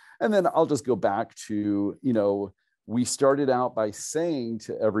 And then I'll just go back to, we started out by saying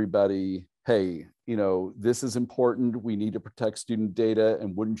to everybody, hey, this is important. We need to protect student data,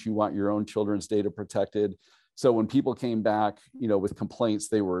 and wouldn't you want your own children's data protected? So when people came back, with complaints,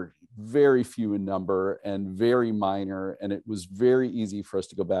 they were very few in number and very minor. And it was very easy for us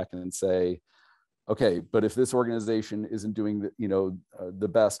to go back and say, okay, but if this organization isn't doing the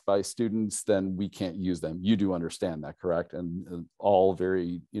best by students, then we can't use them. You do understand that, correct? And all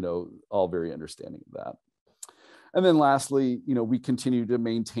very understanding of that. And then lastly, we continue to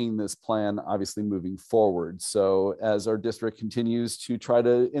maintain this plan, obviously moving forward. So as our district continues to try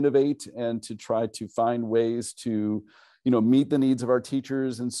to innovate and to try to find ways to, meet the needs of our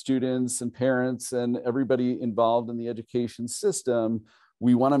teachers and students and parents and everybody involved in the education system,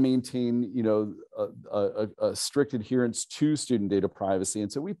 we want to maintain, a strict adherence to student data privacy.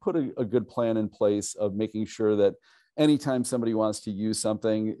 And so we put a good plan in place of making sure that anytime somebody wants to use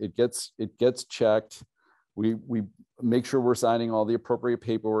something, it gets checked. We make sure we're signing all the appropriate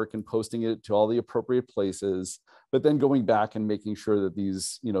paperwork and posting it to all the appropriate places, but then going back and making sure that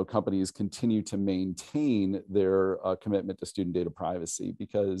these companies continue to maintain their commitment to student data privacy,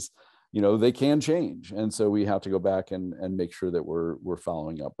 because they can change. And so we have to go back and make sure that we're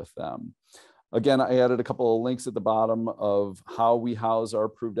following up with them. Again, I added a couple of links at the bottom of how we house our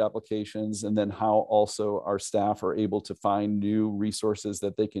approved applications, and then how also our staff are able to find new resources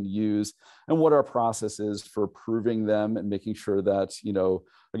that they can use, and what our process is for approving them, and making sure that,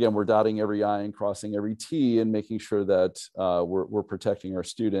 again, we're dotting every I and crossing every T, and making sure that we're protecting our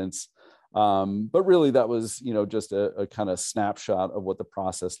students. But really that was, just a kind of snapshot of what the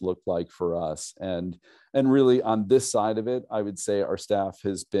process looked like for us. And really on this side of it, I would say our staff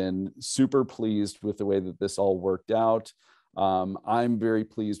has been super pleased with the way that this all worked out. I'm very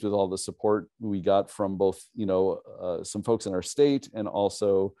pleased with all the support we got from both, some folks in our state and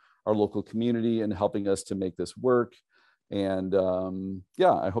also our local community in helping us to make this work. And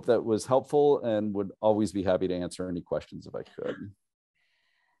yeah, I hope that was helpful, and would always be happy to answer any questions if I could.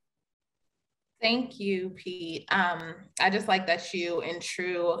 Thank you, Pete. I just like that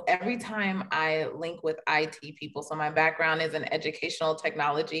every time I link with IT people, so my background is in educational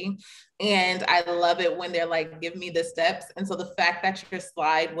technology, and I love it when they're like, give me the steps. And so the fact that your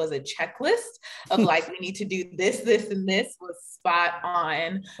slide was a checklist of like, we need to do this, this, and this was spot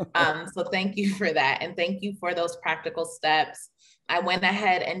on. So thank you for that. And thank you for those practical steps. I went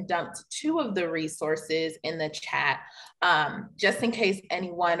ahead and dumped 2 of the resources in the chat, just in case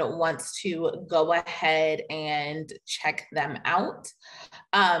anyone wants to go ahead and check them out.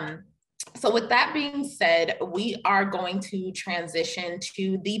 So with that being said, we are going to transition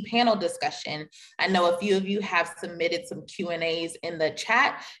to the panel discussion. I know a few of you have submitted some Q&As in the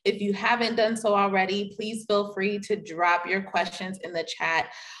chat. If you haven't done so already, please feel free to drop your questions in the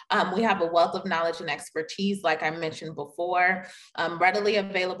chat. We have a wealth of knowledge and expertise, like I mentioned before, readily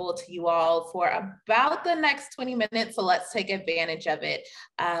available to you all for about the next 20 minutes. So let's take advantage of it.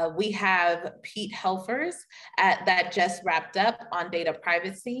 We have Pete Helfers that just wrapped up on data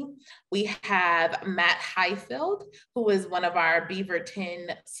privacy. We have Matt Highfield, who is one of our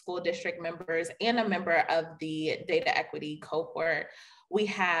Beaverton School District members and a member of the data equity cohort. We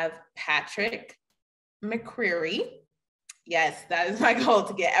have Patrick McCreary. Yes, that is my goal,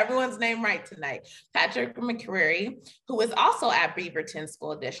 to get everyone's name right tonight. Patrick McCreary, who is also at Beaverton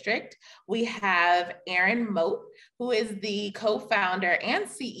School District. We have Aaron Moat, who is the co-founder and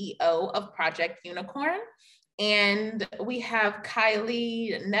CEO of Project Unicorn. And we have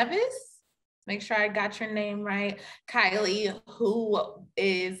Kylie Nevis, make sure I got your name right. Kylie, who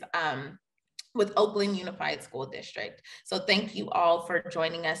is with Oakland Unified School District. So thank you all for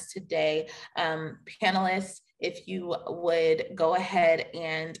joining us today. Panelists, if you would go ahead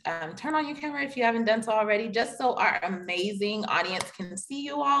and turn on your camera if you haven't done so already, just so our amazing audience can see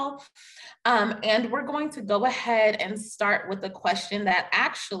you all. And we're going to go ahead and start with a question that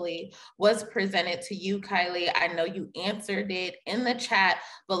actually was presented to you, Kylie. I know you answered it in the chat,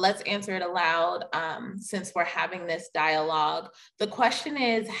 but let's answer it aloud since we're having this dialogue. The question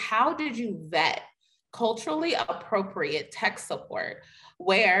is, how did you vet culturally appropriate tech support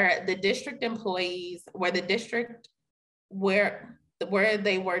where the district employees, where they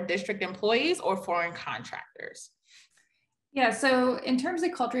were district employees or foreign contractors? Yeah, so in terms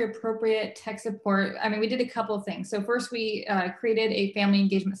of culturally appropriate tech support, I mean, we did a couple of things. So first we created a family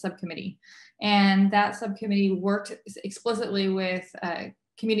engagement subcommittee, and that subcommittee worked explicitly with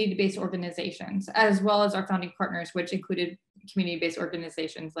community-based organizations, as well as our founding partners, which included community-based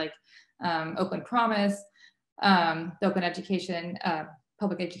organizations like Oakland Promise, the Open Education,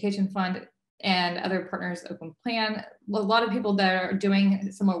 Public Education Fund, and other partners, Open Plan. A lot of people that are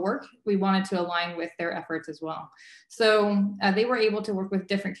doing similar work, we wanted to align with their efforts as well. So they were able to work with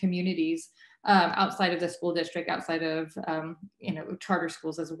different communities outside of the school district, outside of charter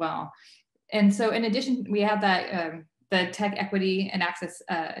schools as well. And so in addition, we have that the Tech Equity and Access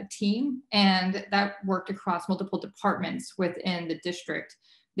team, and that worked across multiple departments within the district.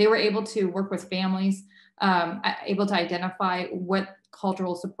 They were able to work with families, able to identify what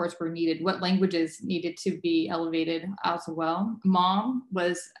cultural supports were needed, what languages needed to be elevated as well. Mom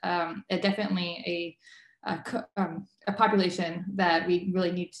was definitely a population that we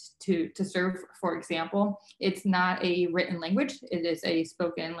really need to serve. For example, it's not a written language, it is a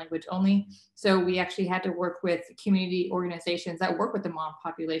spoken language only. So we actually had to work with community organizations that work with the Mom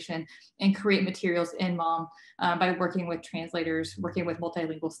population and create materials in Mom by working with translators, working with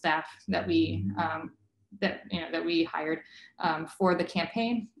multilingual staff that we that we hired for the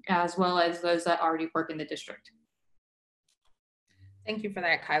campaign, as well as those that already work in the district. Thank you for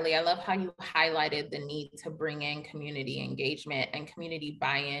that, Kylie. I love how you highlighted the need to bring in community engagement and community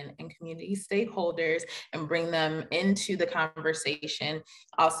buy-in and community stakeholders and bring them into the conversation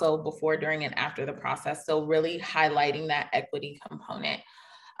also before, during, and after the process. So really highlighting that equity component.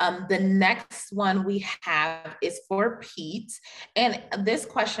 The next one we have is for Pete. And this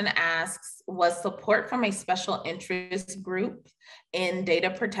question asks, was support from a special interest group in data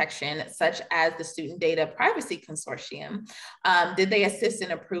protection, such as the Student Data Privacy Consortium, did they assist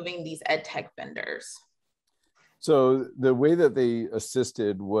in approving these ed tech vendors? So the way that they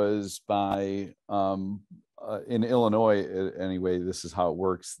assisted was by, in Illinois anyway, this is how it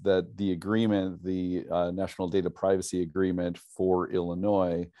works, that the agreement, the National Data Privacy Agreement for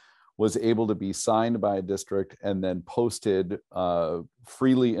Illinois, was able to be signed by a district and then posted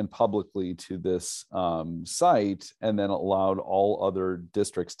freely and publicly to this site, and then allowed all other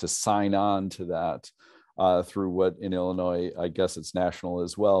districts to sign on to that through what in Illinois, I guess it's national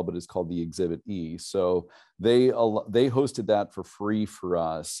as well, but it's called the Exhibit E. So they hosted that for free for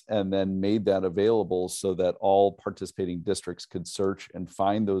us and then made that available so that all participating districts could search and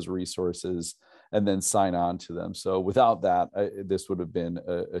find those resources and then sign on to them. So without that, this would have been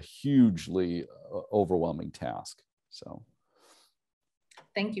a hugely overwhelming task. So.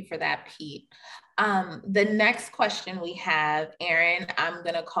 Thank you for that, Pete. The next question we have, Aaron, I'm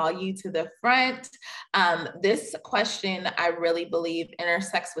gonna call you to the front. This question, I really believe,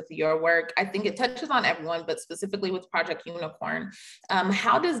 intersects with your work. I think it touches on everyone, but specifically with Project Unicorn.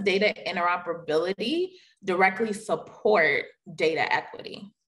 How does data interoperability directly support data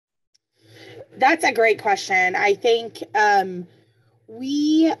equity? That's a great question. I think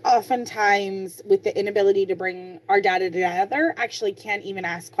we oftentimes, with the inability to bring our data together, actually can't even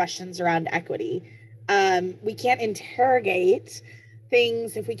ask questions around equity. We can't interrogate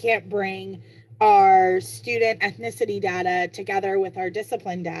things if we can't bring our student ethnicity data together with our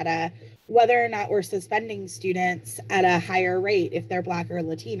discipline data, whether or not we're suspending students at a higher rate if they're Black or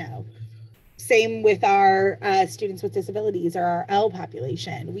Latino. Same with our students with disabilities or our L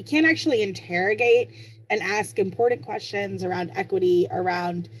population. We can't actually interrogate and ask important questions around equity,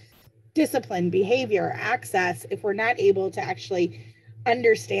 around discipline, behavior, access, if we're not able to actually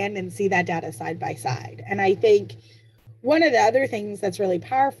understand and see that data side by side. And I think one of the other things that's really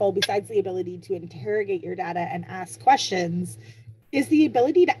powerful, besides the ability to interrogate your data and ask questions, is the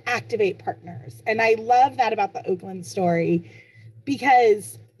ability to activate partners. And I love that about the Oakland story,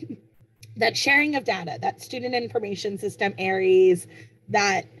 because that sharing of data, that student information system, ARIES,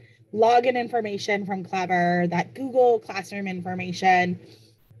 that login information from Clever, that Google Classroom information,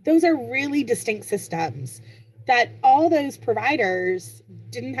 those are really distinct systems that all those providers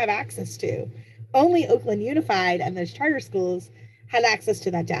didn't have access to. Only Oakland Unified and those charter schools had access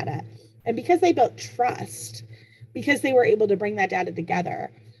to that data. And because they built trust, because they were able to bring that data together,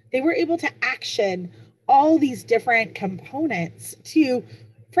 they were able to action all these different components to,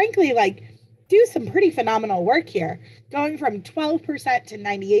 frankly, like, do some pretty phenomenal work here. Going from 12% to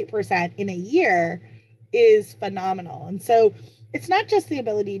 98% in a year is phenomenal. And so it's not just the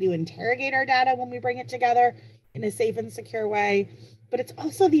ability to interrogate our data when we bring it together in a safe and secure way, but it's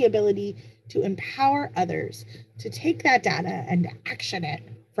also the ability to empower others to take that data and action it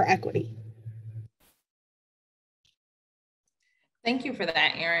for equity. Thank you for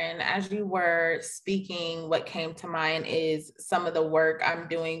that, Erin. As you were speaking, what came to mind is some of the work I'm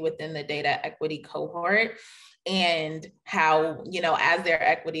doing within the data equity cohort, and how, as their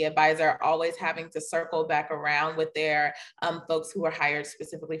equity advisor, always having to circle back around with their folks who are hired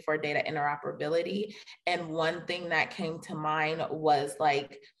specifically for data interoperability. And one thing that came to mind was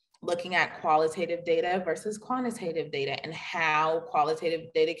like looking at qualitative data versus quantitative data, and how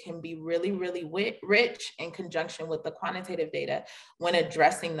qualitative data can be really, really rich in conjunction with the quantitative data when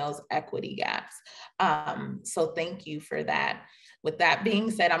addressing those equity gaps. So thank you for that. With that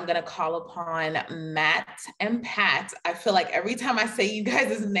being said, I'm going to call upon Matt and Pat. I feel like every time I say you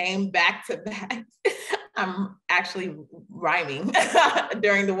guys' name back to back, I'm actually rhyming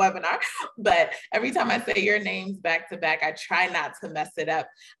during the webinar, but every time I say your names back to back, I try not to mess it up.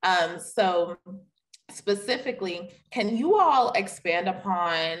 So specifically, can you all expand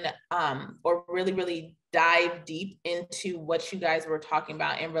upon or really dive deep into what you guys were talking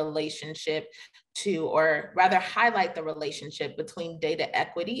about in relationship to, or rather highlight the relationship between data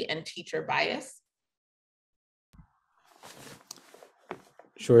equity and teacher bias?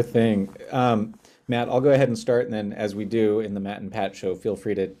 Sure thing. Matt, I'll go ahead and start, and then as we do in the Matt and Pat show, feel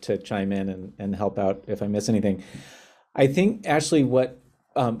free to chime in and help out if I miss anything. I think, Ashley, what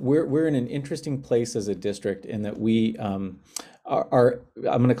we're in an interesting place as a district in that we I'm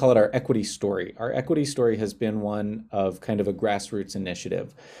going to call it our equity story. Our equity story has been one of kind of a grassroots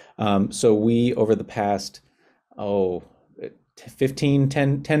initiative. So we, over the past,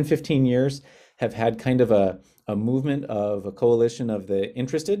 15 years, have had kind of a movement of a coalition of the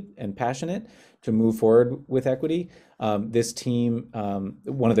interested and passionate to move forward with equity. This team,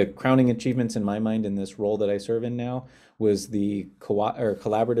 one of the crowning achievements in my mind in this role that I serve in now was the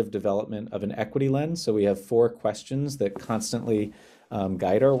collaborative development of an equity lens. So we have 4 questions that constantly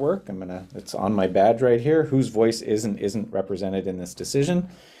guide our work. It's on my badge right here. Whose voice isn't represented in this decision?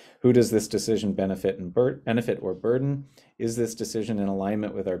 Who does this decision benefit or burden? Is this decision in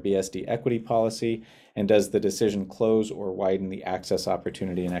alignment with our BSD equity policy? And does the decision close or widen the access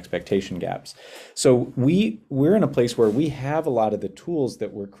opportunity and expectation gaps? So we're in a place where we have a lot of the tools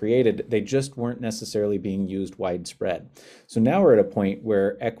that were created, they just weren't necessarily being used widespread. So now we're at a point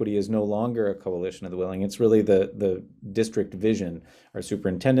where equity is no longer a coalition of the willing. It's really the district vision. Our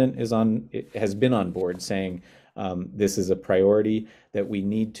superintendent has been on board saying, this is a priority, that we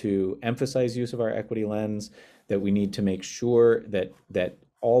need to emphasize use of our equity lens, that we need to make sure that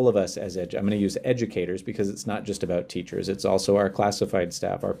all of us I'm going to use educators because it's not just about teachers, it's also our classified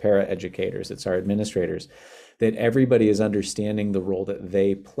staff, our para-educators, it's our administrators, that everybody is understanding the role that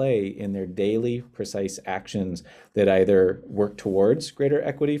they play in their daily precise actions that either work towards greater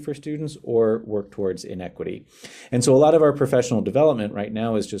equity for students or work towards inequity. And so a lot of our professional development right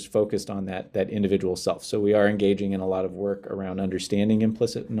now is just focused on that individual self. So we are engaging in a lot of work around understanding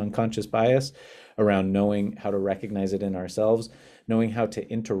implicit and unconscious bias, around knowing how to recognize it in ourselves, knowing how to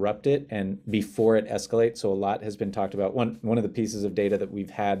interrupt it and before it escalates. So a lot has been talked about. One of the pieces of data that we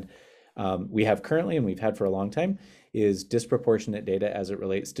have currently and we've had for a long time is disproportionate data as it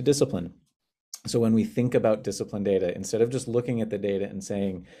relates to discipline. So when we think about discipline data, instead of just looking at the data and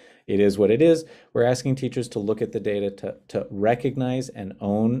saying it is what it is, we're asking teachers to look at the data to recognize and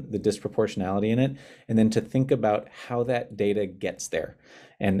own the disproportionality in it, and then to think about how that data gets there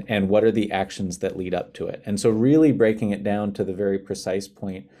and what are the actions that lead up to it. And so really breaking it down to the very precise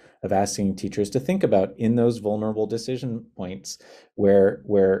point of asking teachers to think about in those vulnerable decision points where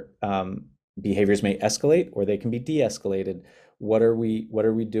behaviors may escalate or they can be de-escalated. What are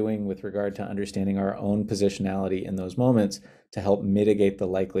we doing with regard to understanding our own positionality in those moments to help mitigate the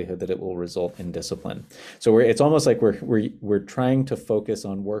likelihood that it will result in discipline? So it's almost like we're trying to focus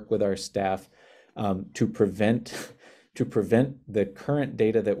on work with our staff to prevent the current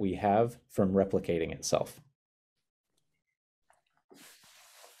data that we have from replicating itself.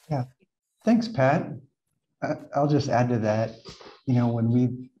 Yeah, thanks, Pat. I'll just add to that. When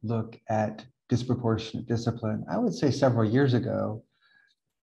we look at disproportionate discipline, I would say several years ago,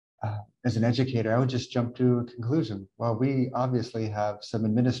 as an educator, I would just jump to a conclusion. Well, we obviously have some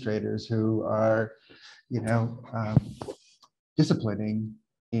administrators who are, disciplining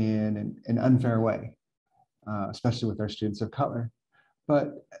in an unfair way, especially with our students of color.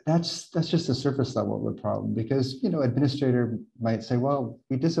 But that's just the surface level of the problem, because administrator might say, well,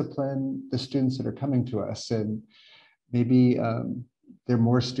 we discipline the students that are coming to us, and maybe there are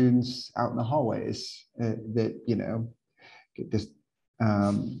more students out in the hallways that get this,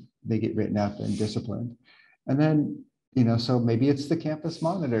 they get written up and disciplined. And then so maybe it's the campus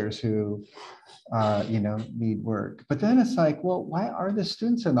monitors who need work. But then it's like, well, why are the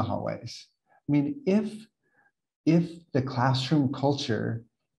students in the hallways? I mean, if if the classroom culture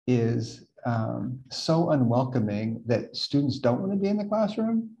is so unwelcoming that students don't want to be in the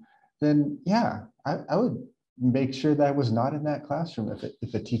classroom, then yeah, I would make sure that I was not in that classroom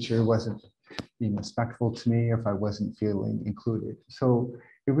if a teacher wasn't being respectful to me, or if I wasn't feeling included. So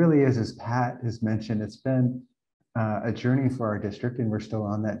it really is, as Pat has mentioned, it's been a journey for our district, and we're still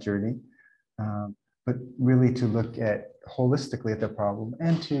on that journey. But really to look at holistically at the problem,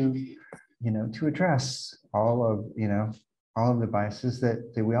 and to address all of the biases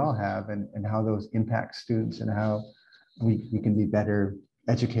that we all have, and how those impact students, and how we can be better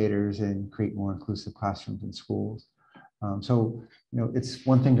educators and create more inclusive classrooms and schools. So, it's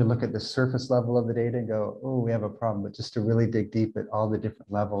one thing to look at the surface level of the data and go, oh, we have a problem, but just to really dig deep at all the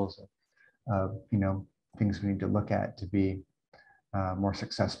different levels of things we need to look at to be more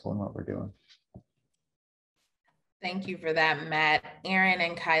successful in what we're doing. Thank you for that, Matt. Aaron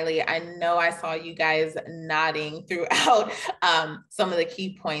and Kylie, I know I saw you guys nodding throughout some of the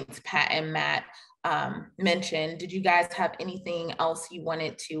key points Pat and Matt mentioned. Did you guys have anything else you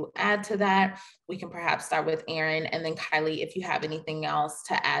wanted to add to that? We can perhaps start with Aaron, and then Kylie, if you have anything else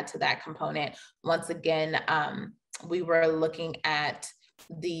to add to that component. Once again, we were looking at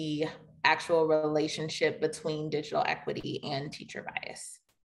the actual relationship between digital equity and teacher bias.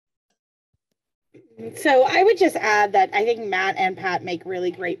 So I would just add that I think Matt and Pat make really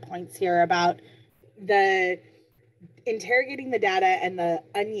great points here about the interrogating the data and the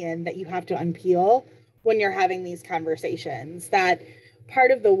onion that you have to unpeel when you're having these conversations. That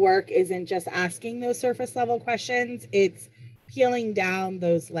part of the work isn't just asking those surface level questions, it's peeling down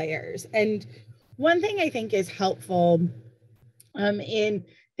those layers. And one thing I think is helpful in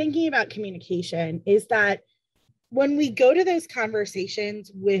thinking about communication is that when we go to those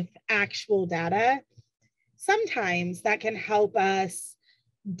conversations with actual data, sometimes that can help us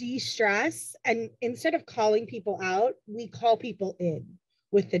de-stress. And instead of calling people out, we call people in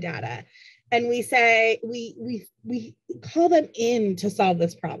with the data. And we say, we call them in to solve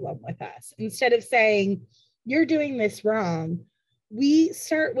this problem with us. Instead of saying, you're doing this wrong, we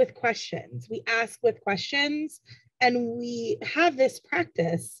start with questions. We ask with questions, and we have this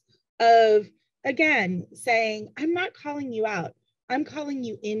practice of, again, saying, I'm not calling you out, I'm calling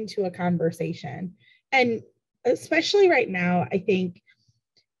you into a conversation. And especially right now, I think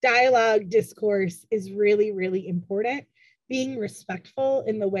dialogue, discourse is really, really important. Being respectful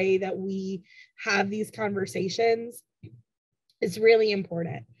in the way that we have these conversations is really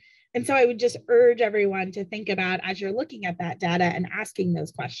important. And so I would just urge everyone to think about, as you're looking at that data and asking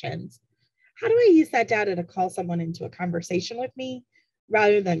those questions, how do I use that data to call someone into a conversation with me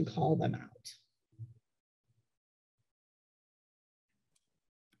rather than call them out?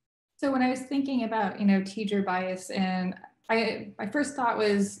 So when I was thinking about, teacher bias, and my first thought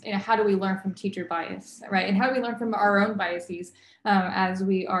was, how do we learn from teacher bias, right? And how do we learn from our own biases as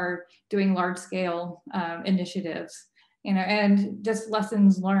we are doing large scale initiatives, and just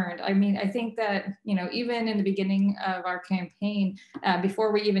lessons learned. I mean, I think that, even in the beginning of our campaign,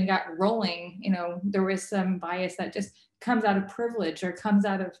 before we even got rolling, there was some bias that just comes out of privilege or comes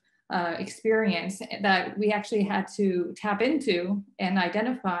out of experience that we actually had to tap into and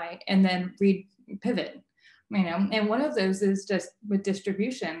identify and then pivot, and one of those is just with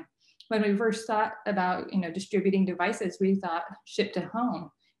distribution. When we first thought about, distributing devices, we thought ship to home,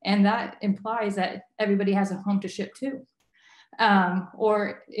 and that implies that everybody has a home to ship to,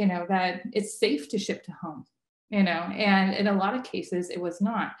 or, that it's safe to ship to home, and in a lot of cases it was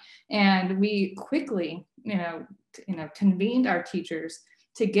not. And we quickly, convened our teachers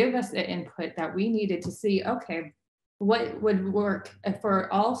to give us the input that we needed to see, okay, what would work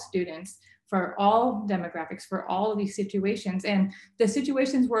for all students, for all demographics, for all of these situations. And the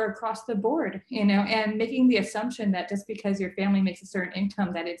situations were across the board, and making the assumption that just because your family makes a certain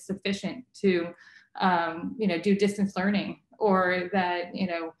income that it's sufficient to, do distance learning, or that,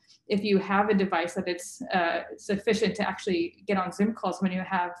 if you have a device that it's sufficient to actually get on Zoom calls when you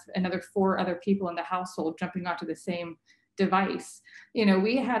have another 4 other people in the household jumping onto the same device.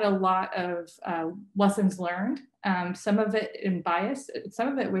 We had a lot of lessons learned, some of it in bias, some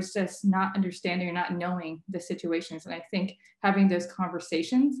of it was just not understanding or not knowing the situations. And I think having those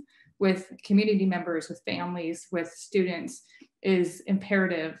conversations with community members, with families, with students is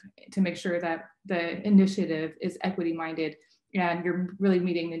imperative to make sure that the initiative is equity minded and you're really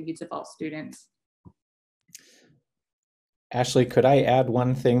meeting the needs of all students. Ashley, could I add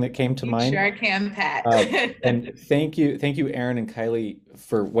one thing that came to mind? Sure can, Pat. And thank you, Aaron and Kylie,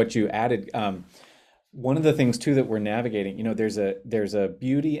 for what you added. One of the things too that we're navigating, there's a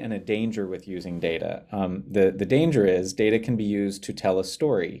beauty and a danger with using data. The danger is data can be used to tell a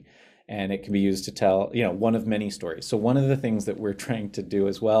story, and it can be used to tell, one of many stories. So one of the things that we're trying to do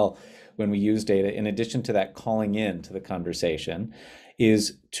as well when we use data, in addition to that calling in to the conversation,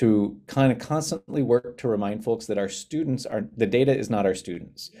 is to kind of constantly work to remind folks that the data is not our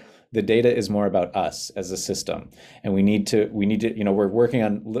students. The data is more about us as a system. And we need to, we're working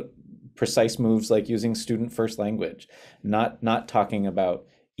on precise moves like using student first language, not talking about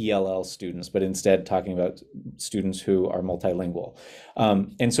ELL students, but instead talking about students who are multilingual.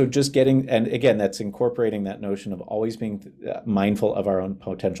 And so just and again, that's incorporating that notion of always being mindful of our own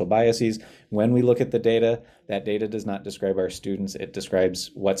potential biases. When we look at the data, that data does not describe our students. It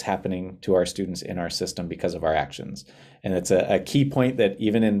describes what's happening to our students in our system because of our actions. And it's a key point that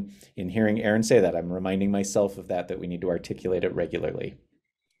even in hearing Erin say that, I'm reminding myself of that we need to articulate it regularly.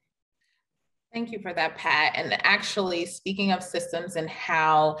 Thank you for that, Pat. And actually, speaking of systems and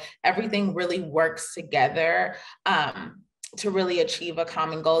how everything really works together to really achieve a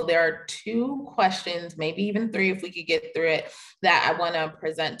common goal, there are 2 questions, maybe even 3 if we could get through it, that I want to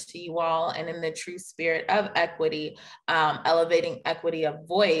present to you all. And in the true spirit of equity, elevating equity of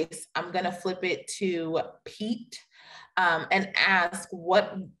voice, I'm going to flip it to Pete. And ask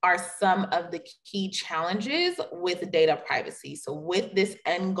what are some of the key challenges with data privacy. So with this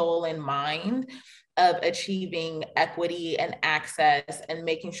end goal in mind of achieving equity and access and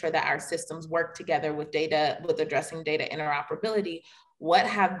making sure that our systems work together with addressing data interoperability, what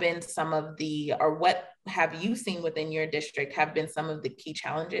have been some of what have you seen within your district have been some of the key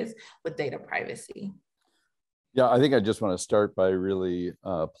challenges with data privacy? Yeah, I think I just want to start by really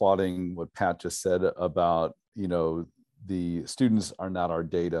applauding what Pat just said about, the students are not our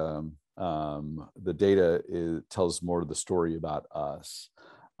data. The data tells more of the story about us.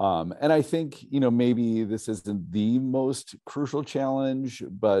 And I think, maybe this isn't the most crucial challenge,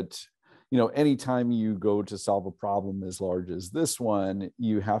 but, anytime you go to solve a problem as large as this one,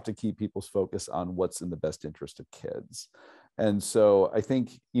 you have to keep people's focus on what's in the best interest of kids. And so I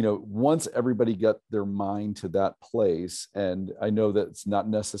think, once everybody got their mind to that place, and I know that it's not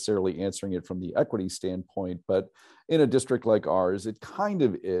necessarily answering it from the equity standpoint, but in a district like ours, it kind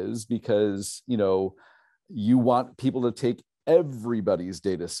of is, because, you want people to take everybody's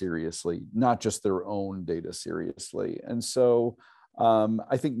data seriously, not just their own data seriously. And so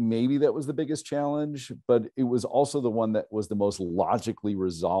I think maybe that was the biggest challenge, but it was also the one that was the most logically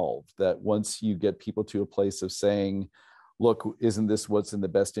resolved, that once you get people to a place of saying, look, isn't this what's in the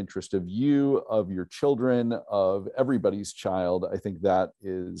best interest of you, of your children, of everybody's child? I think that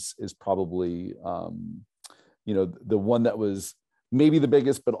is probably, the one that was maybe the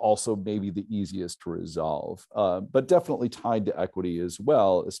biggest, but also maybe the easiest to resolve, but definitely tied to equity as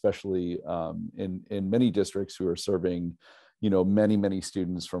well, especially in many districts who are serving, many, many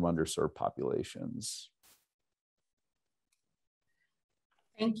students from underserved populations.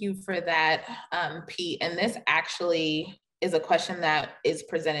 Thank you for that, Pete. And this actually is a question that is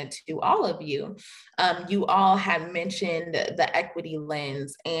presented to all of you. You all had mentioned the equity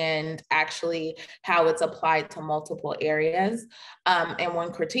lens and actually how it's applied to multiple areas. And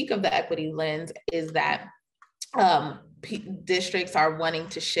one critique of the equity lens is that districts are wanting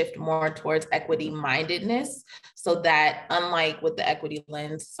to shift more towards equity mindedness, so that unlike with the equity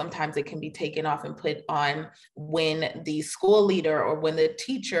lens, sometimes it can be taken off and put on when the school leader or when the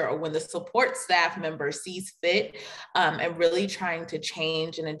teacher or when the support staff member sees fit, and really trying to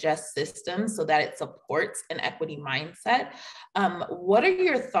change and adjust systems so that it supports an equity mindset. What are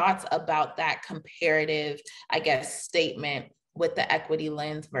your thoughts about that comparative, statement with the equity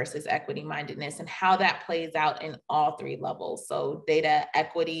lens versus equity mindedness, and how that plays out in all 3 levels? So data,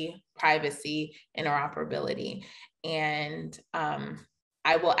 equity, privacy, interoperability. And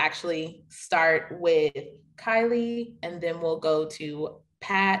I will actually start with Kylie, and then we'll go to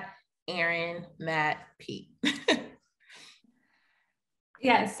Pat, Erin, Matt, Pete.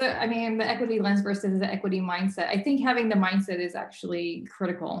 Yeah, so I mean, the equity lens versus the equity mindset, I think having the mindset is actually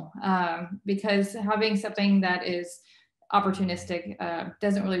critical, because having something that is opportunistic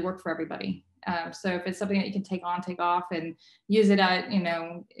doesn't really work for everybody. So if it's something that you can take on, take off, and use it at,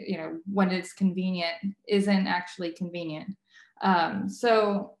 when it's convenient, isn't actually convenient.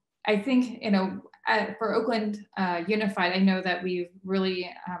 So I think, for Oakland Unified, I know that we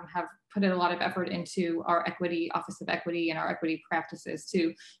really have put a lot of effort into our equity, Office of Equity, and our equity practices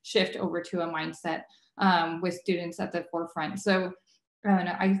to shift over to a mindset with students at the forefront. So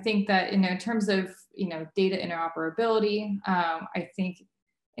I think that, in terms of, data interoperability, I think,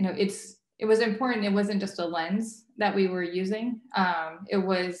 it was important. It wasn't just a lens that we were using. It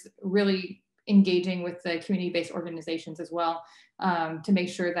was really engaging with the community-based organizations as well, to make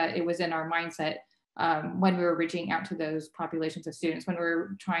sure that it was in our mindset when we were reaching out to those populations of students, when we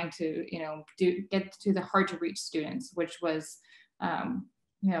were trying to, get to the hard to reach students, which was,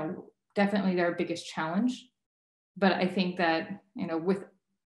 definitely their biggest challenge. But I think that,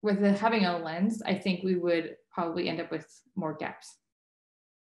 with having a lens, I think we would probably end up with more gaps.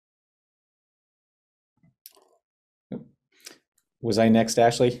 Was I next,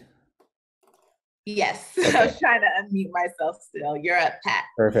 Ashley? Yes, Okay. I was trying to unmute myself still. You're up, Pat.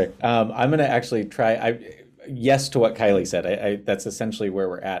 Perfect. I'm going to actually try. Yes to what Kylie said. That's essentially where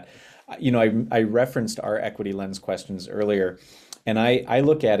we're at. I referenced our equity lens questions earlier, and I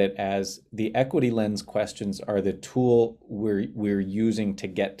look at it as the equity lens questions are the tool we're using to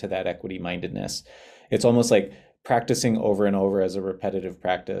get to that equity mindedness. It's almost like practicing over and over as a repetitive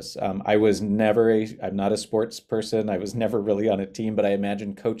practice. I'm not a sports person. I was never really on a team, but I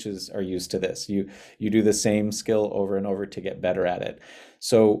imagine coaches are used to this. You do the same skill over and over to get better at it.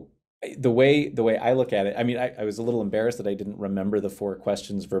 So the way I look at it, I was a little embarrassed that I didn't remember the 4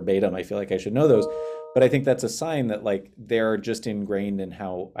 questions verbatim. I feel like I should know those, but I think that's a sign that they're just ingrained in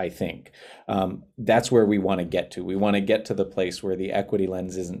how I think. That's where we want to get to. We want to get to the place where the equity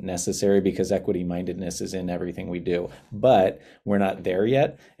lens isn't necessary, because equity mindedness is in everything we do, but we're not there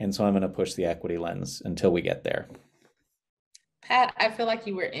yet. And so I'm going to push the equity lens until we get there. Pat, I feel like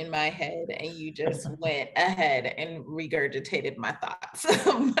you were in my head and you just went ahead and regurgitated my thoughts.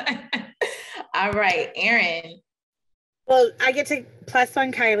 All right, Erin. Well, I get to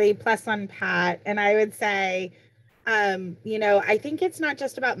 +1 Kylie, +1 Pat, and I would say, I think it's not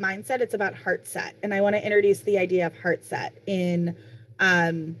just about mindset; it's about heart set, and I want to introduce the idea of heart set in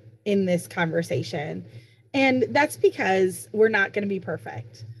this conversation, and that's because we're not going to be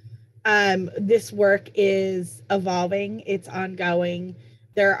perfect. This work is evolving; it's ongoing.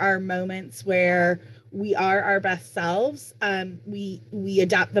 There are moments where we are our best selves. We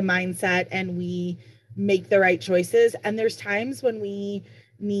adopt the mindset and we make the right choices. And there's times when we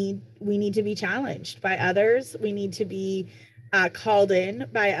need to be challenged by others. We need to be called in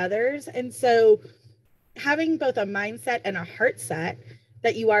by others. And so having both a mindset and a heart set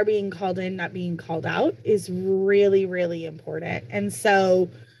that you are being called in, not being called out, is really, really important. And so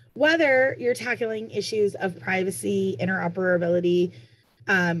whether you're tackling issues of privacy, interoperability,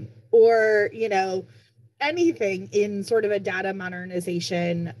 or, anything in sort of a data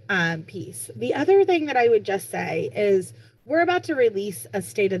modernization piece. The other thing that I would just say is we're about to release a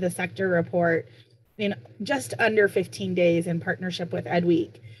state of the sector report in just under 15 days in partnership with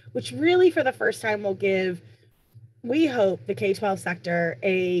EdWeek, which really for the first time will give, we hope, the K-12 sector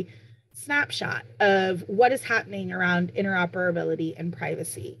a snapshot of what is happening around interoperability and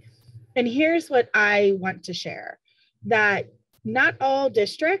privacy. And here's what I want to share, that not all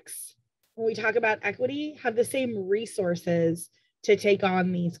districts, when we talk about equity, have the same resources to take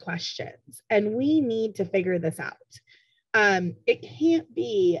on these questions. And we need to figure this out. It can't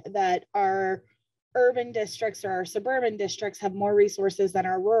be that our urban districts or our suburban districts have more resources than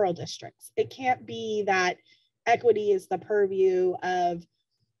our rural districts. It can't be that equity is the purview of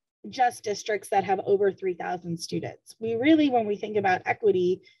just districts that have over 3,000 students. We really, when we think about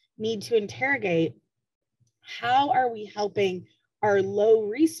equity, need to interrogate, how are we helping our low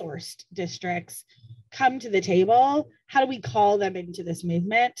resourced districts come to the table? How do we call them into this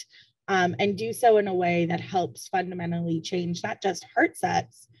movement, and do so in a way that helps fundamentally change not just heart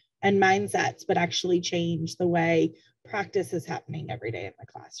sets and mindsets, but actually change the way practice is happening every day in the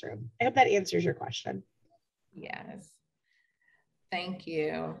classroom? I hope that answers your question. Yes. Thank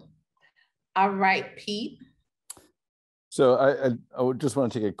you. All right, Pete. So I would just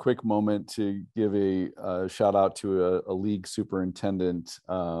want to take a quick moment to give a shout out to a league superintendent,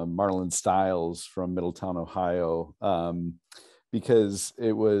 Marlon Stiles from Middletown, Ohio, because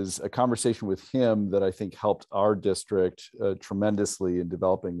it was a conversation with him that I think helped our district tremendously in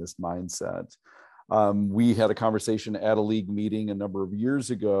developing this mindset. We had a conversation at a league meeting a number of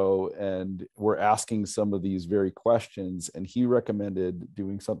years ago, and we're asking some of these very questions, and he recommended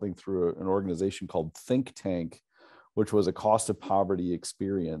doing something through an organization called Think Tank, which was a cost of poverty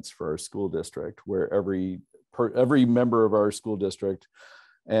experience for our school district, where every member of our school district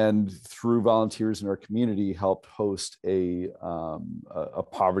and through volunteers in our community helped host a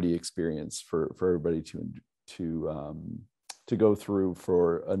poverty experience for everybody to go through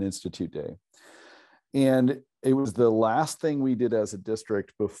for an institute day. And it was the last thing we did as a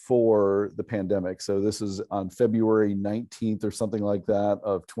district before the pandemic. So this is on February 19th or something like that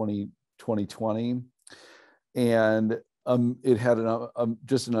of 2020. And it had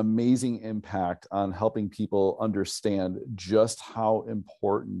just an amazing impact on helping people understand just how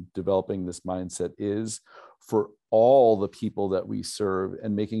important developing this mindset is for all the people that we serve,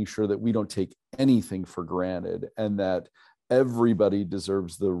 and making sure that we don't take anything for granted, and that everybody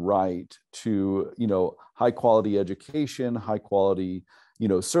deserves the right to, high quality education, high quality,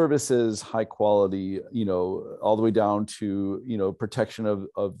 services, high quality, all the way down to, protection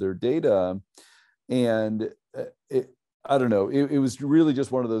of their data. And I don't know, it was really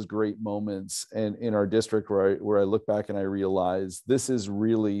just one of those great moments in our district where I look back and I realize this is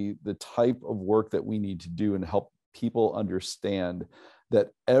really the type of work that we need to do and help people understand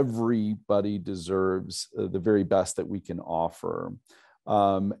that everybody deserves the very best that we can offer.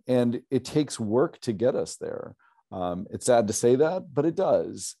 And it takes work to get us there. It's sad to say that, but it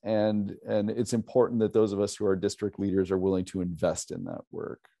does. And it's important that those of us who are district leaders are willing to invest in that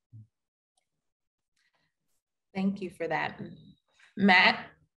work. Thank you for that. Matt?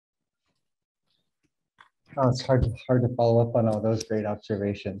 Oh, it's hard to follow up on all those great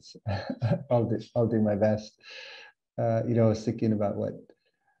observations. I'll do my best. I was thinking about what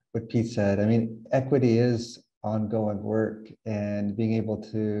Pete said. I mean, equity is ongoing work, and being able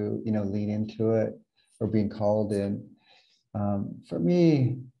to, lean into it or being called in. For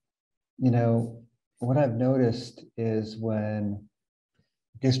me, what I've noticed is when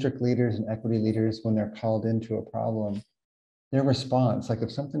district leaders and equity leaders, when they're called into a problem, their response, like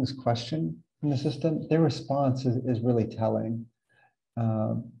if something's questioned in the system, their response is really telling.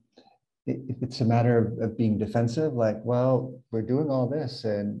 If it's a matter of being defensive, like, well, we're doing all this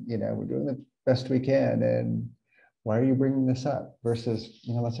and, we're doing the best we can, and why are you bringing this up? Versus,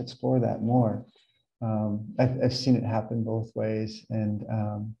 let's explore that more. I've seen it happen both ways, and,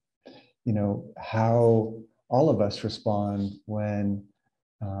 how all of us respond when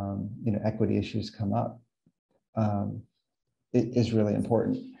equity issues come up, it is really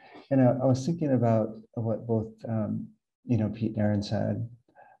important. And I was thinking about what both, Pete and Aaron said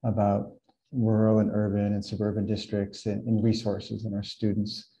about rural and urban and suburban districts and resources and our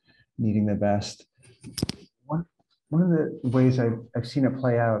students needing the best. One of the ways I've seen it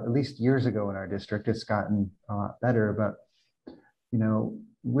play out, at least years ago in our district, it's gotten a lot better, but,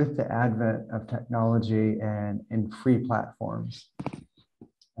 with the advent of technology and free platforms,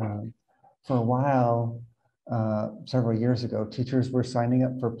 for a while, several years ago, teachers were signing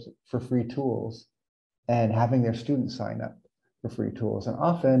up for free tools and having their students sign up for free tools. And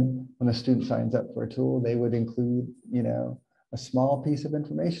often when a student signs up for a tool, they would include, a small piece of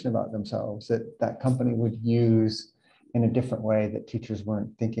information about themselves that company would use in a different way that teachers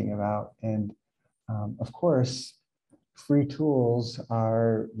weren't thinking about. And of course, free tools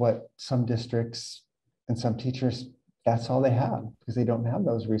are what some districts and some teachers, that's all they have, because they don't have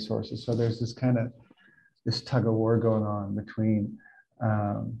those resources. So there's this kind of this tug of war going on between,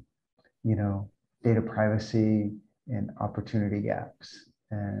 data privacy and opportunity gaps,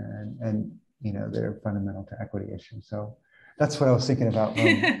 and they're fundamental to equity issues. So that's what I was thinking about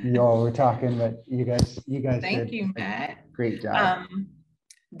when you all were talking. But you guys Thank you, Matt. Great job.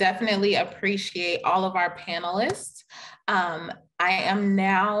 Definitely appreciate all of our panelists. I am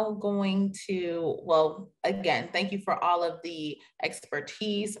now going to, again, thank you for all of the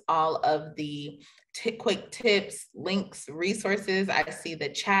expertise, all of the quick tips, links, resources. I see the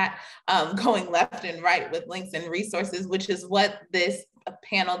chat going left and right with links and resources, which is what this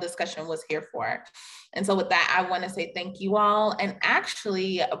panel discussion was here for. And so with that, I want to say thank you all, and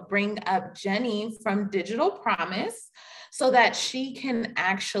actually bring up Jenny from Digital Promise so that she can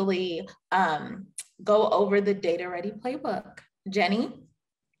actually go over the Data Ready Playbook. Jenny?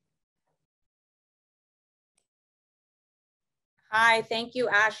 Hi, thank you,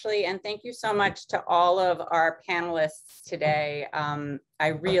 Ashley, and thank you so much to all of our panelists today. I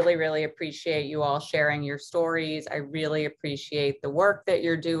really, really appreciate you all sharing your stories. I really appreciate the work that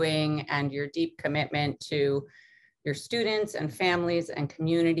you're doing and your deep commitment to your students and families and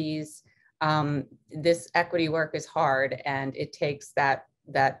communities. This equity work is hard, and it takes that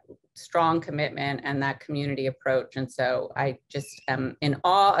strong commitment and that community approach. And so I just am in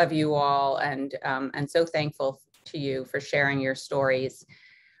awe of you all, and so thankful to you for sharing your stories.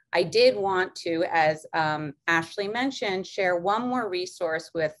 I did want to, as Ashley mentioned, share one more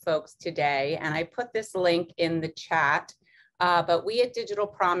resource with folks today, and I put this link in the chat, but we at Digital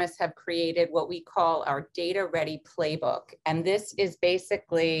Promise have created what we call our Data Ready Playbook. And this is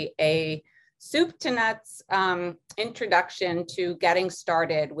basically a soup to nuts introduction to getting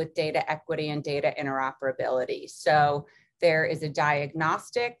started with data equity and data interoperability. So there is a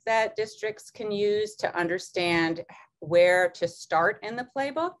diagnostic that districts can use to understand where to start in the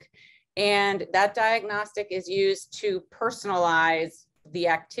playbook. And that diagnostic is used to personalize the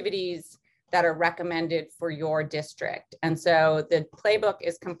activities that are recommended for your district. And so the playbook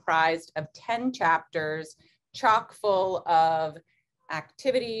is comprised of 10 chapters, chock full of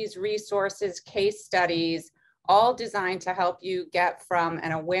activities, resources, case studies, all designed to help you get from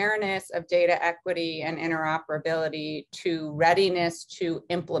an awareness of data equity and interoperability to readiness to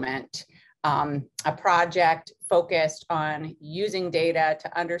implement a project focused on using data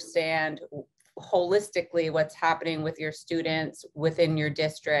to understand holistically what's happening with your students within your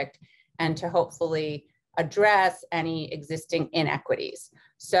district and to hopefully address any existing inequities.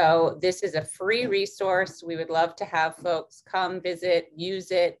 So this is a free resource. We would love to have folks come visit,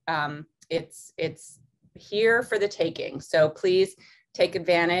 use it. It's here for the taking. So please take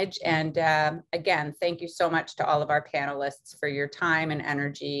advantage. And again, thank you so much to all of our panelists for your time and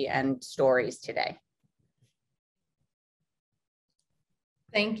energy and stories today.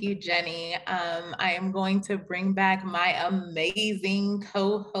 Thank you, Jenny. I am going to bring back my amazing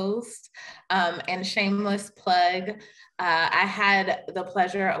co-host and shameless plug. I had the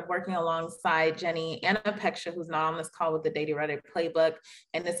pleasure of working alongside Jenny and Apeksha, who's not on this call, with the Data Ready Playbook,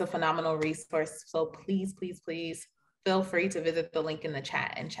 and it's a phenomenal resource. So please, please, please feel free to visit the link in the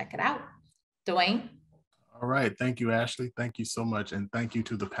chat and check it out. Dwayne? All right. Thank you, Ashley. Thank you so much. And thank you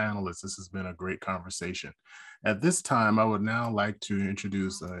to the panelists. This has been a great conversation. At this time, I would now like to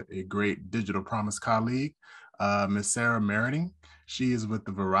introduce a great Digital Promise colleague, Ms. Sarah Meriting. She is with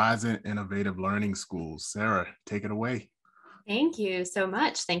the Verizon Innovative Learning Schools. Sarah, take it away. Thank you so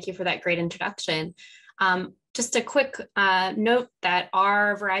much. Thank you for that great introduction. Just a quick note that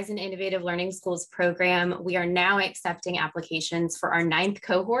our Verizon Innovative Learning Schools program, we are now accepting applications for our 9th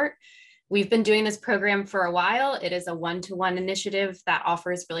cohort. We've been doing this program for a while. It is a one-to-one initiative that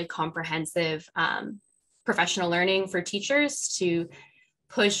offers really comprehensive professional learning for teachers to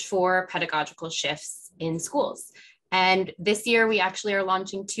push for pedagogical shifts in schools. And this year, we actually are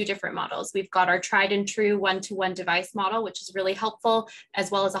launching 2 different models. We've got our tried and true one-to-one device model, which is really helpful,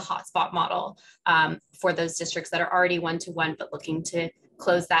 as well as a hotspot model for those districts that are already one-to-one, but looking to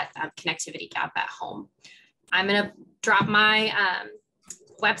close that connectivity gap at home. I'm gonna drop my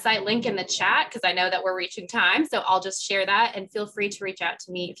website link in the chat because I know that we're reaching time. So I'll just share that, and feel free to reach out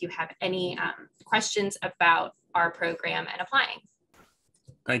to me if you have any questions about our program and applying.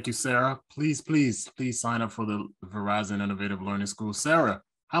 Thank you, Sarah. Please, please, please sign up for the Verizon Innovative Learning School. Sarah,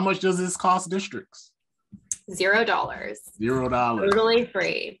 how much does this cost districts? $0. $0. Totally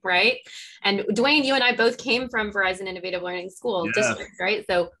free, right? And Dwayne, you and I both came from Verizon Innovative Learning School district, right?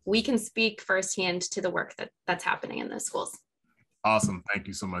 So we can speak firsthand to the work that's happening in those schools. Awesome. Thank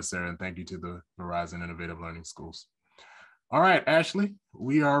you so much, Sarah. And thank you to the Verizon Innovative Learning Schools. All right, Ashley,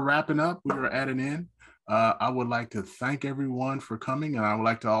 we are wrapping up. We are at an end. I would like to thank everyone for coming. And I would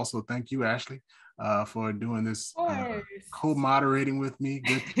like to also thank you, Ashley, for doing this, co-moderating with me.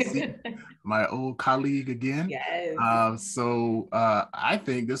 Good to see my old colleague again. Yes. I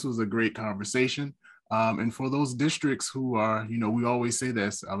think this was a great conversation. And for those districts who are, we always say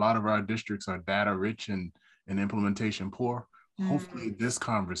this, a lot of our districts are data rich and implementation poor. Hopefully this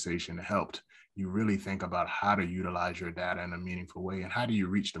conversation helped you really think about how to utilize your data in a meaningful way, and how do you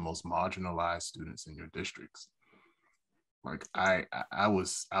reach the most marginalized students in your districts. Like I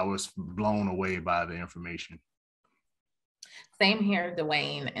was blown away by the information. Same here,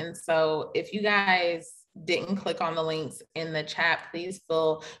 Dwayne. And so if you guys didn't click on the links in the chat, please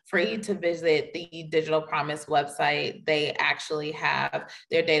feel free to visit the Digital Promise website. They actually have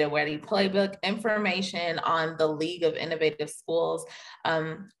their Data Ready Playbook information on the League of Innovative Schools.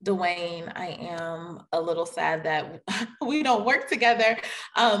 Dwayne, I am a little sad that we don't work together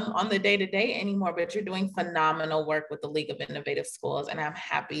on the day-to-day anymore, but you're doing phenomenal work with the League of Innovative Schools, and I'm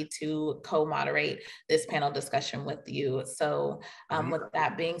happy to co-moderate this panel discussion with you. So with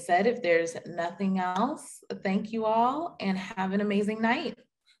that being said, if there's nothing else, thank you all and have an amazing night.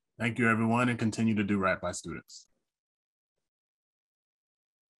 Thank you, everyone, and continue to do right by students.